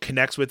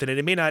 connects with it. And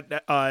it may not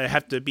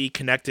have to be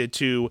connected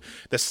to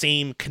the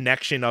same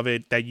connection of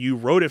it that you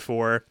wrote it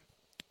for,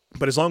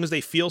 but as long as they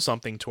feel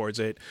something towards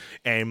it.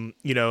 And,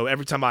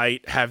 every time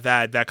I have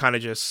that kind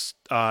of just,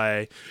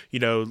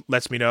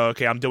 lets me know,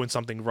 okay, I'm doing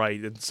something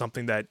right. It's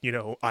something that,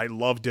 I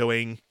love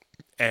doing.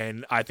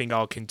 And I think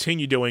I'll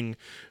continue doing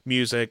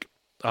music,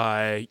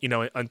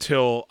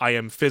 until I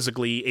am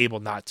physically able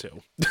not to.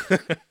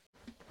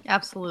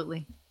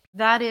 Absolutely.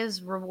 That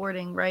is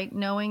rewarding, right?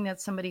 Knowing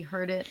that somebody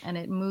heard it and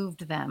it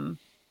moved them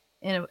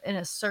in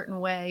a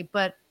certain way,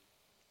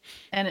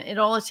 and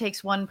it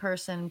takes one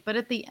person. But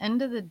at the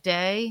end of the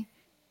day,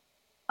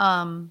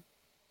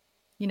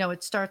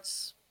 it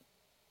starts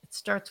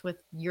with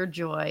your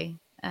joy,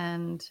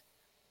 and,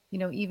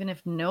 even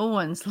if no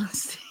one's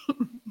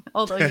listening,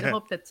 although you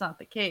hope that's not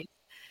the case,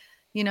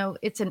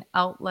 it's an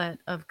outlet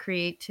of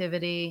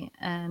creativity,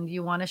 and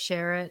you want to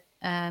share it,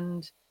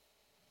 and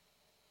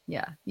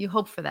yeah, you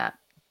hope for that.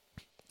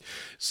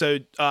 So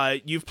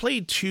you've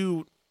played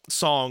two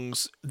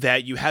songs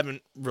that you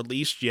haven't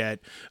released yet.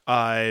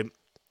 And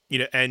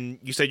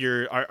you said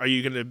are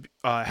you going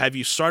to have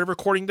you started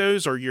recording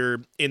those, or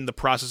you're in the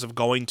process of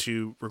going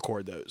to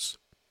record those?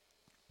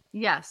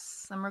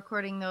 Yes, I'm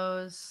recording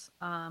those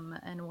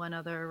and one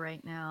other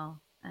right now,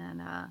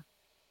 and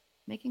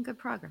making good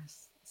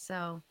progress.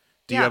 So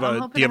Do you have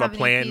a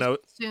plan an EP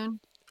soon?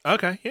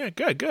 Okay, yeah,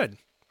 good.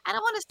 I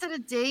don't want to set a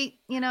date,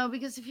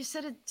 because if you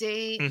set a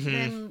date, Mm-hmm.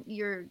 then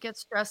you get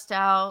stressed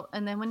out.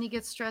 And then when you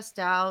get stressed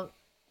out,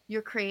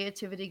 your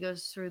creativity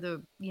goes through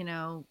the,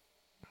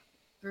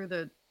 through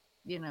the,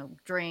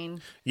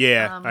 drain.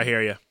 Yeah, I Um,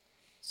 hear you.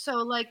 so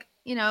like,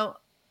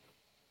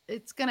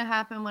 it's going to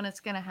happen when it's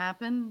going to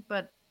happen,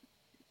 but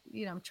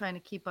I'm trying to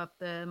keep up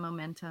the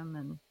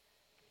momentum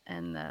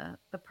and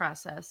the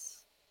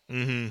process.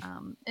 Hmm.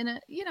 In a,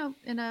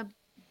 in a,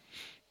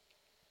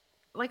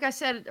 like I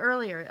said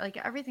earlier, like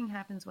everything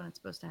happens when it's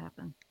supposed to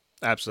happen.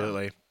 So,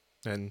 Absolutely.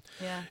 And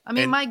yeah. I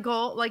mean, and my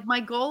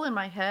goal in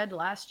my head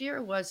last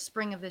year was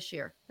spring of this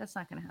year. That's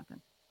not going to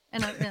happen.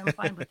 And I'm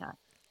fine with that.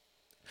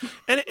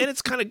 and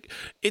it's kind of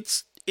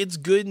it's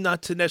good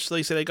not to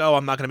necessarily say like, oh,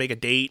 I'm not going to make a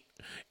date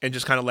and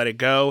just kind of let it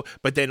go,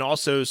 but then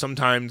also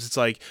sometimes it's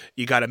like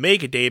you got to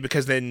make a date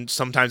because then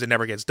sometimes it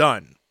never gets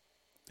done.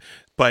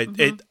 But Hmm.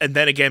 it, and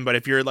then again, but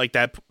if you're like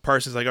that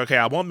person's like, okay,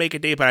 I won't make a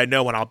date, but I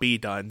know when I'll be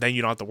done, then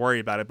you don't have to worry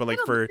about it. But like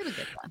It'll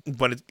get done.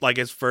 but it's like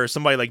it's for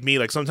somebody like me,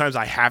 like sometimes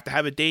I have to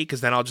have a date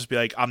because then I'll just be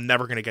like, I'm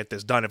never gonna get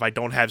this done if I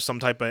don't have some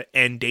type of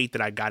end date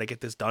that I got to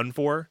get this done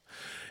for.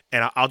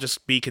 And I'll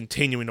just be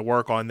continuing to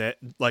work on that,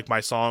 like my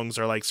songs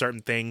or like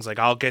certain things. Like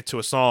I'll get to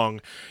a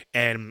song,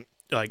 and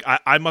like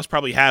I must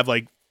probably have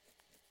like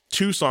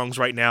two songs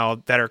right now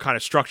that are kind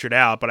of structured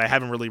out, but I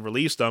haven't really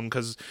released them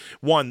because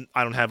one,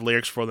 I don't have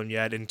lyrics for them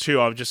yet, and two,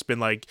 I've just been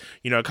like,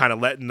 kind of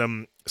letting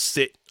them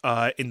sit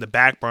in the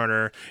back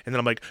burner, and then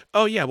I'm like,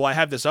 oh yeah, well I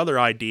have this other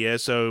idea,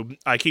 so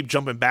I keep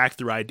jumping back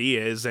through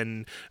ideas,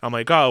 and I'm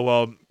like, oh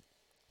well.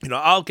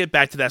 I'll get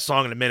back to that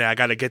song in a minute. I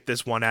got to get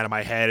this one out of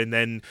my head. And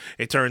then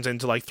it turns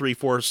into like three,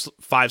 four,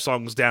 five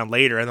songs down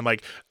later. And I'm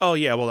like, oh,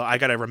 yeah, well, I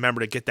got to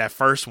remember to get that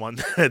first one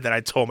that I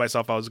told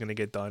myself I was going to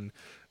get done.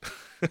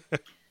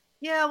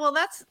 Yeah, well,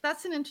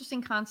 that's an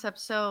interesting concept.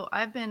 So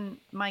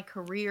my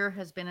career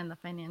has been in the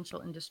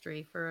financial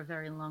industry for a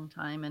very long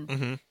time, and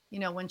Hmm.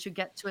 once you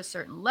get to a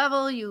certain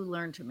level, you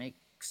learn to make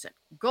set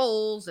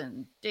goals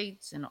and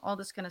dates and all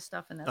this kind of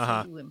stuff, and Uh that's how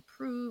huh. you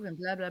improve and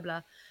blah blah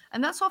blah.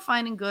 And that's all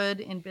fine and good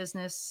in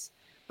business,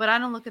 but I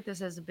don't look at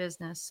this as a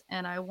business,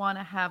 and I want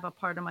to have a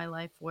part of my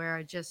life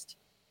where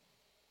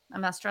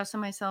I'm not stressing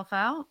myself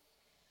out.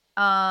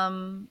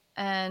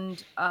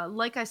 And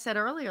like I said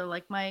earlier,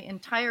 like my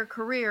entire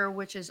career,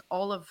 which is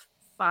all of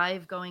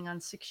 5 going on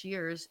 6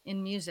 years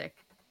in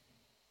music,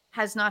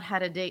 has not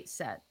had a date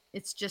set.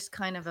 It's just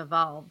kind of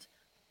evolved.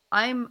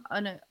 I'm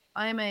a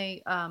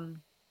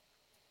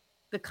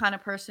the kind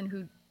of person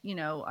who,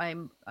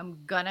 I'm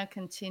gonna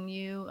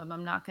continue.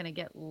 I'm not gonna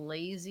get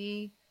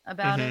lazy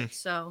about Hmm. it.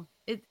 So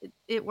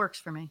it works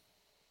for me.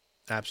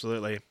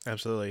 Absolutely,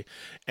 absolutely.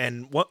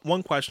 And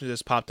one question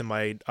just popped in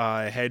my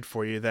head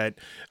for you that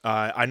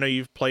I know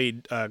you've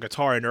played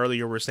guitar, and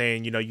earlier we're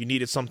saying you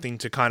needed something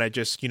to kind of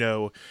just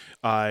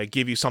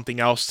give you something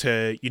else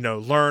to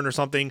learn or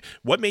something.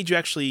 What made you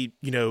actually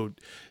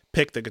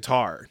pick the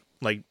guitar?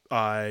 Like,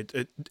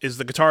 is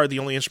the guitar the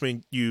only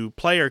instrument you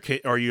play, or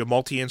are you a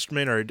multi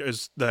instrument, or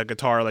is the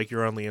guitar like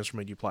your only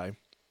instrument you play?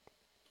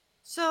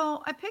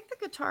 So I picked the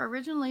guitar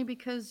originally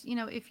because,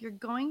 if you're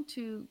going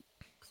to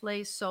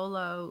play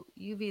solo,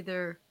 you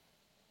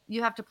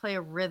have to play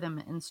a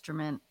rhythm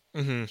instrument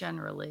Hmm.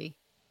 generally.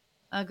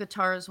 A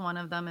guitar is one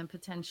of them, and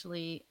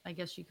potentially, I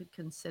guess you could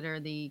consider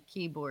the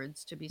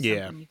keyboards to be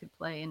Yeah. something you could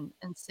play and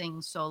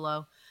sing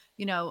solo.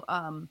 You know,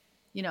 um,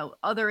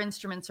 other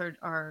instruments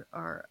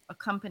are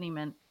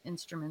accompaniment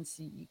instruments.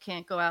 You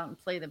can't go out and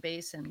play the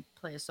bass and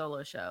play a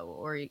solo show,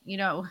 or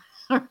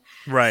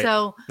Right.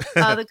 so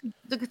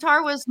the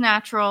guitar was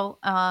natural.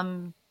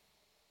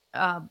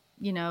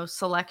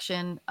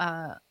 Selection.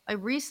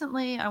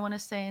 I want to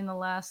say in the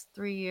last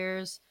 3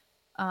 years,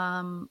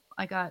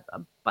 I got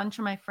a bunch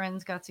of my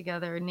friends got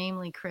together,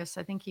 namely Chris.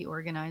 I think he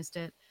organized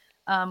it.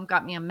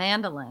 Got me a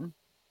mandolin.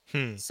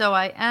 Hmm. So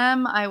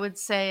I would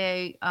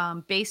say, a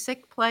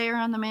basic player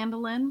on the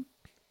mandolin.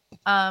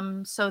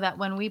 So that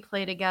when we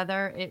play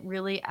together, it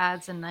really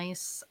adds a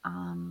nice,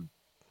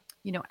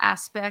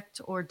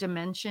 aspect or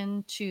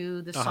dimension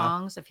to the Uh huh.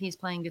 songs if he's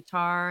playing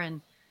guitar.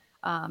 And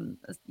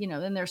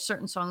then there's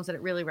certain songs that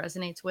it really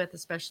resonates with,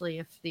 especially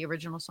if the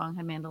original song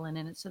had mandolin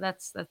in it. So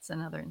that's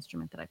another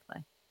instrument that I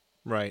play,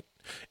 Right.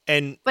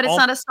 And but it's all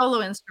not a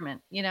solo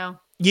instrument.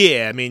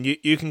 Yeah, I mean,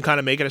 you can kind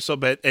of make it a so,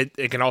 but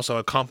it can also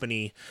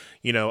accompany,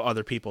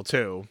 other people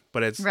too.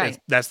 But it's Right.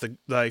 that's the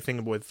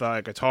thing with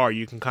guitar.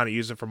 You can kind of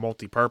use it for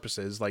multi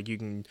purposes. Like you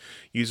can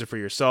use it for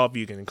yourself.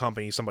 You can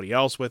accompany somebody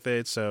else with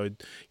it. So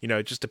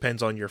it just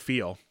depends on your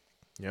feel.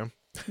 Yeah.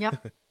 Yep.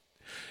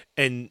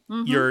 And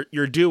Hmm. your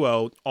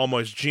duo,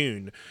 Almost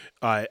June,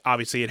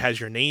 obviously it has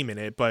your name in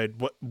it. But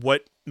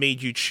what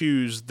made you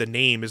choose the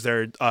name? Is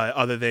there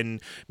other than,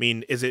 I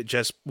mean, is it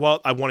just, well,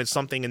 I wanted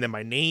something and then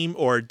my name,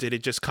 or did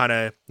it just kind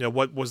of,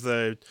 what was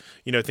the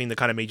thing that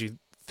kind of made you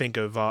think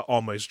of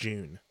Almost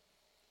June?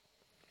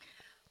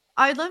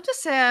 I'd love to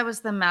say I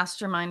was the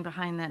mastermind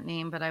behind that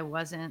name, but I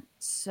wasn't.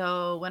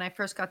 So when I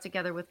first got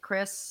together with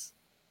Chris,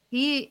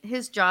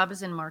 his job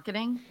is in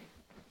marketing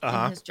Uh in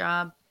huh. his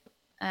job,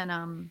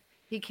 and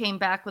he came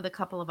back with a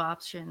couple of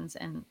options,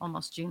 and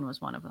Almost June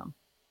was one of them.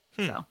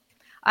 Hmm. So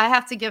I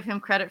have to give him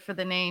credit for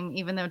the name,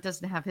 even though it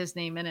doesn't have his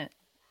name in it.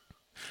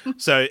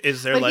 So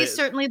is there But like, he's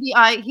certainly the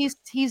eye.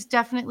 He's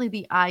definitely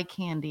the eye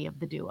candy of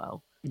the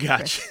duo,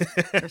 gotcha.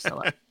 Chris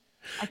Priscilla.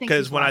 I think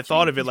Because he's when I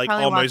thought watching. of it He's like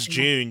probably almost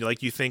watching. June,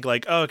 like you think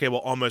like, oh, okay,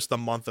 well, almost the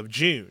month of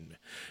June.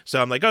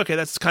 So I'm like, okay,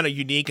 that's kind of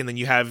unique. And then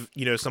you have,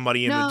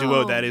 somebody in the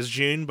duo that No, is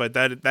June, but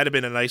that'd have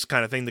been a nice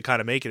kind of thing to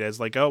kind of make it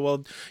as like, oh,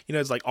 well,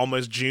 it's like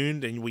almost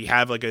June, and we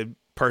have like a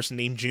person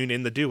named June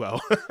in the duo.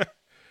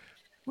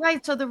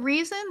 right. So the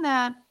reason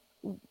that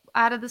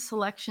out of the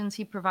selections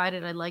he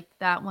provided, I liked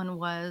that one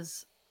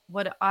was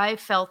what I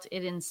felt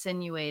it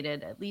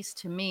insinuated, at least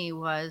to me,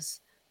 was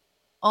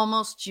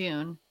almost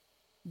June.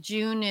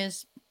 June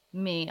is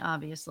me,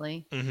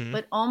 obviously, Hmm.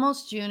 but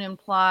almost June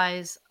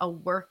implies a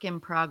work in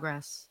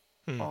progress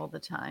Hmm. all the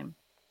time.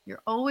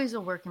 You're always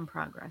a work in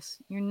progress.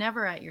 You're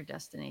never at your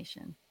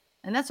destination.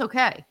 And that's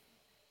okay.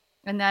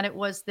 And that it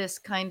was this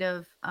kind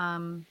of,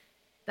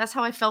 that's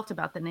how I felt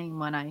about the name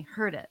when I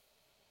heard it.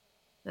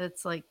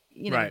 It's like,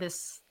 Right.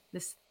 this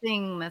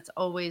thing that's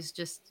always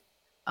just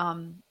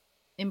um,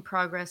 in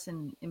progress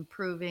and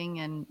improving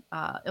and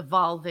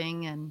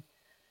evolving, and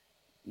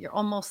you're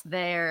almost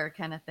there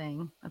kind of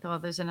thing. Although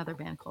there's another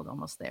band called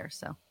Almost There.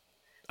 So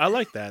I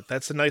like that.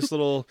 That's a nice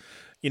little,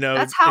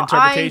 that's how I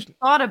interpretation.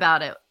 thought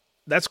about it.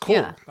 That's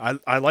Yeah. cool.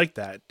 I like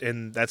that,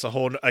 and that's a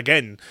whole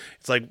again.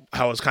 It's like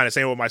how I was kind of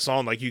saying with my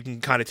song. Like you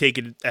can kind of take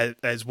it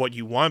as what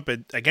you want,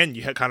 but again,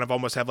 you kind of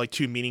almost have like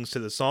two meanings to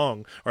the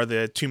song, or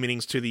the two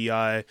meanings to the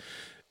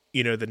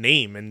the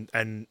name. And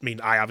I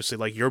mean, I obviously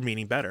like your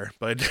meaning better,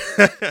 but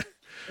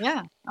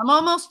Yeah. I'm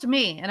almost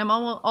me, and I'm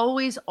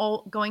always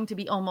going to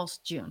be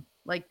almost June.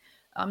 Like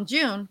I'm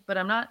June, but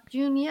I'm not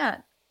June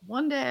yet.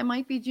 One day I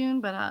might be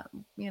June, but I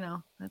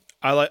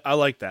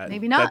like that.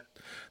 maybe not.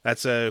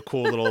 That's a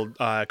cool little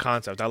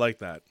concept. I like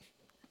that.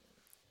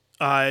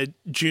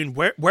 June,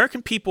 where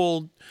can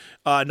people,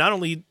 not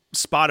only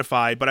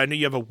Spotify, but I know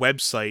you have a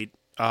website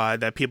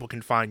that people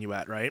can find you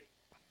at, right?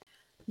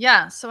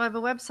 Yeah, so I have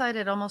a website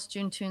at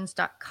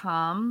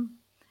almostjunetunes.com,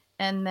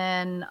 and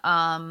then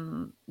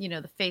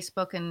the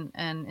Facebook and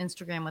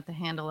Instagram with the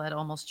handle at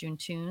Almost June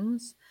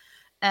Tunes.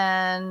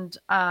 And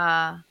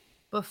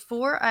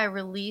before I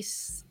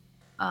release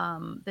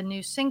the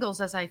new singles,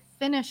 as I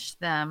finish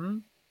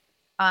them,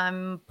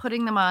 I'm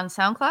putting them on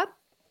SoundCloud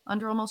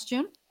under Almost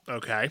June.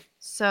 Okay.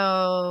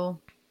 So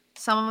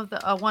some of the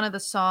one of the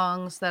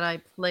songs that I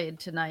played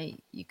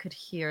tonight, you could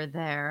hear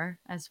there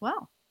as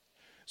well.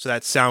 So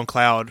that's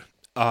SoundCloud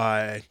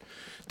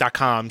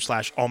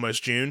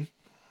 .com/almost June.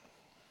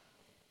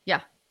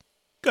 Yeah.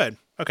 Good. Yeah,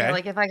 Okay.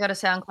 like if I go to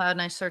SoundCloud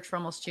and I search for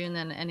Almost June,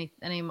 then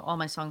all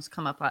my songs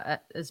come up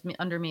as me,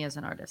 under me as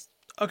an artist.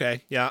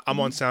 Okay. Yeah, I'm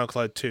on Mhm.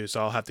 SoundCloud too,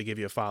 so I'll have to give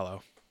you a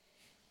follow.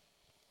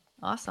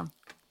 Awesome.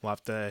 We'll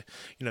have to,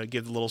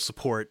 give a little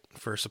support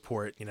for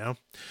support. And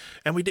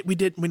we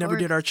Of never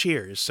course. did our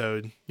cheers.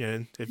 So,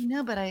 if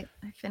No, but I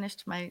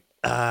finished my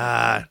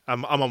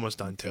I'm almost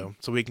done tea. too.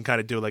 So we can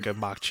kind of do like a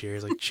mock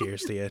cheers, like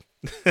cheers to you.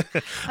 I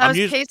I'm was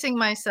usually pacing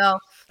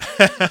myself.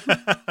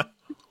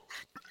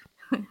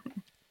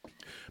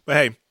 But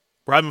hey,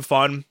 we're having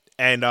fun,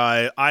 and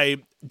I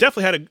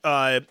definitely had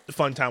a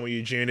fun time with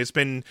you, June. It's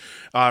been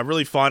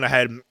really fun. I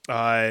had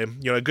a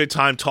good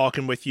time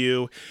talking with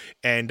you,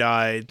 and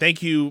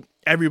thank you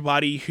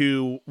everybody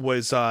who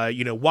was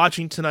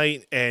watching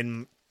tonight,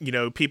 and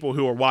people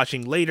who are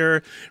watching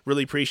later.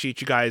 Really appreciate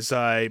you guys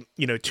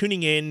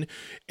tuning in,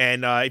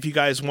 and if you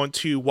guys want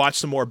to watch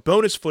some more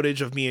bonus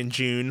footage of me and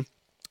June,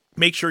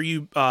 make sure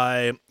you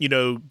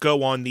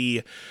go on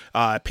the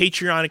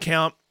Patreon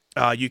account.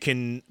 You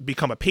can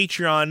become a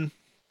Patreon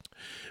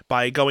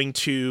by going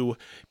to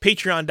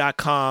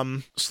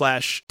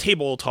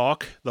patreon.com/table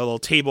talk, the little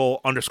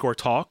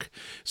table_talk.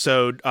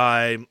 So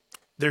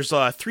there's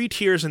 3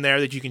 tiers in there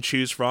that you can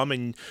choose from,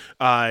 and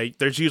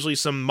there's usually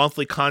some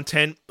monthly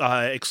content,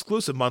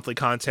 exclusive monthly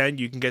content.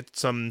 You can get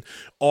some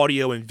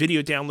audio and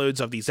video downloads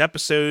of these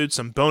episodes,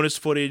 some bonus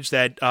footage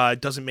that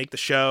doesn't make the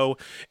show,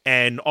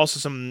 and also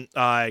some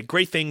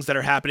great things that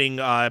are happening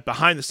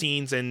behind the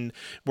scenes, and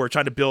we're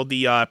trying to build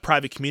the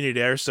private community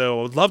there,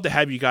 so I'd love to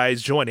have you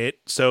guys join it.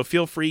 So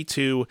feel free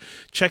to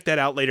check that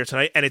out later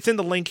tonight, and it's in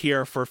the link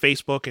here for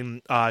Facebook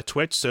and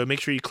Twitch, so make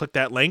sure you click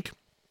that link.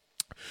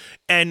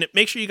 And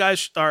make sure you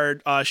guys are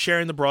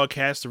sharing the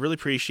broadcast. I really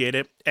appreciate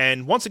it.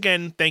 And once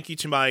again, thank you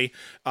to my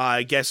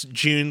guest,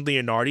 June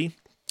Leonardi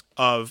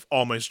of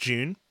Almost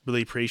June.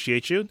 Really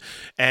appreciate you.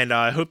 And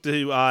I hope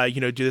to,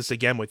 do this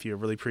again with you.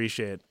 Really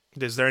appreciate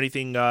it. Is there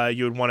anything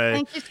you would want to...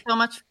 Thank you so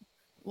much.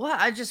 Well,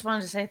 I just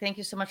wanted to say thank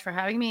you so much for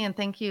having me, and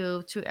thank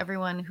you to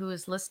everyone who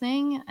is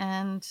listening,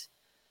 and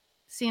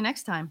see you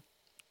next time.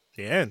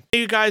 Yeah.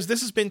 Hey, you guys,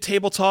 this has been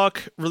Table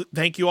Talk.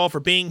 Thank you all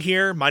for being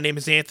here. My name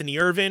is Anthony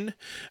Irvin.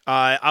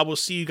 I will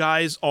see you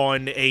guys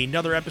on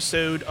another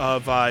episode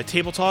of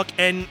Table Talk.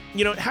 And,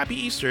 happy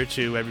Easter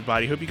to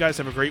everybody. Hope you guys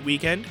have a great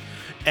weekend.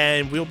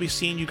 And we'll be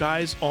seeing you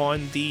guys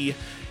on the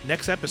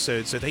next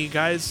episode. So thank you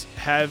guys.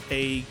 Have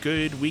a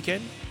good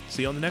weekend.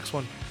 See you on the next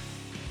one.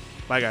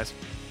 Bye, guys.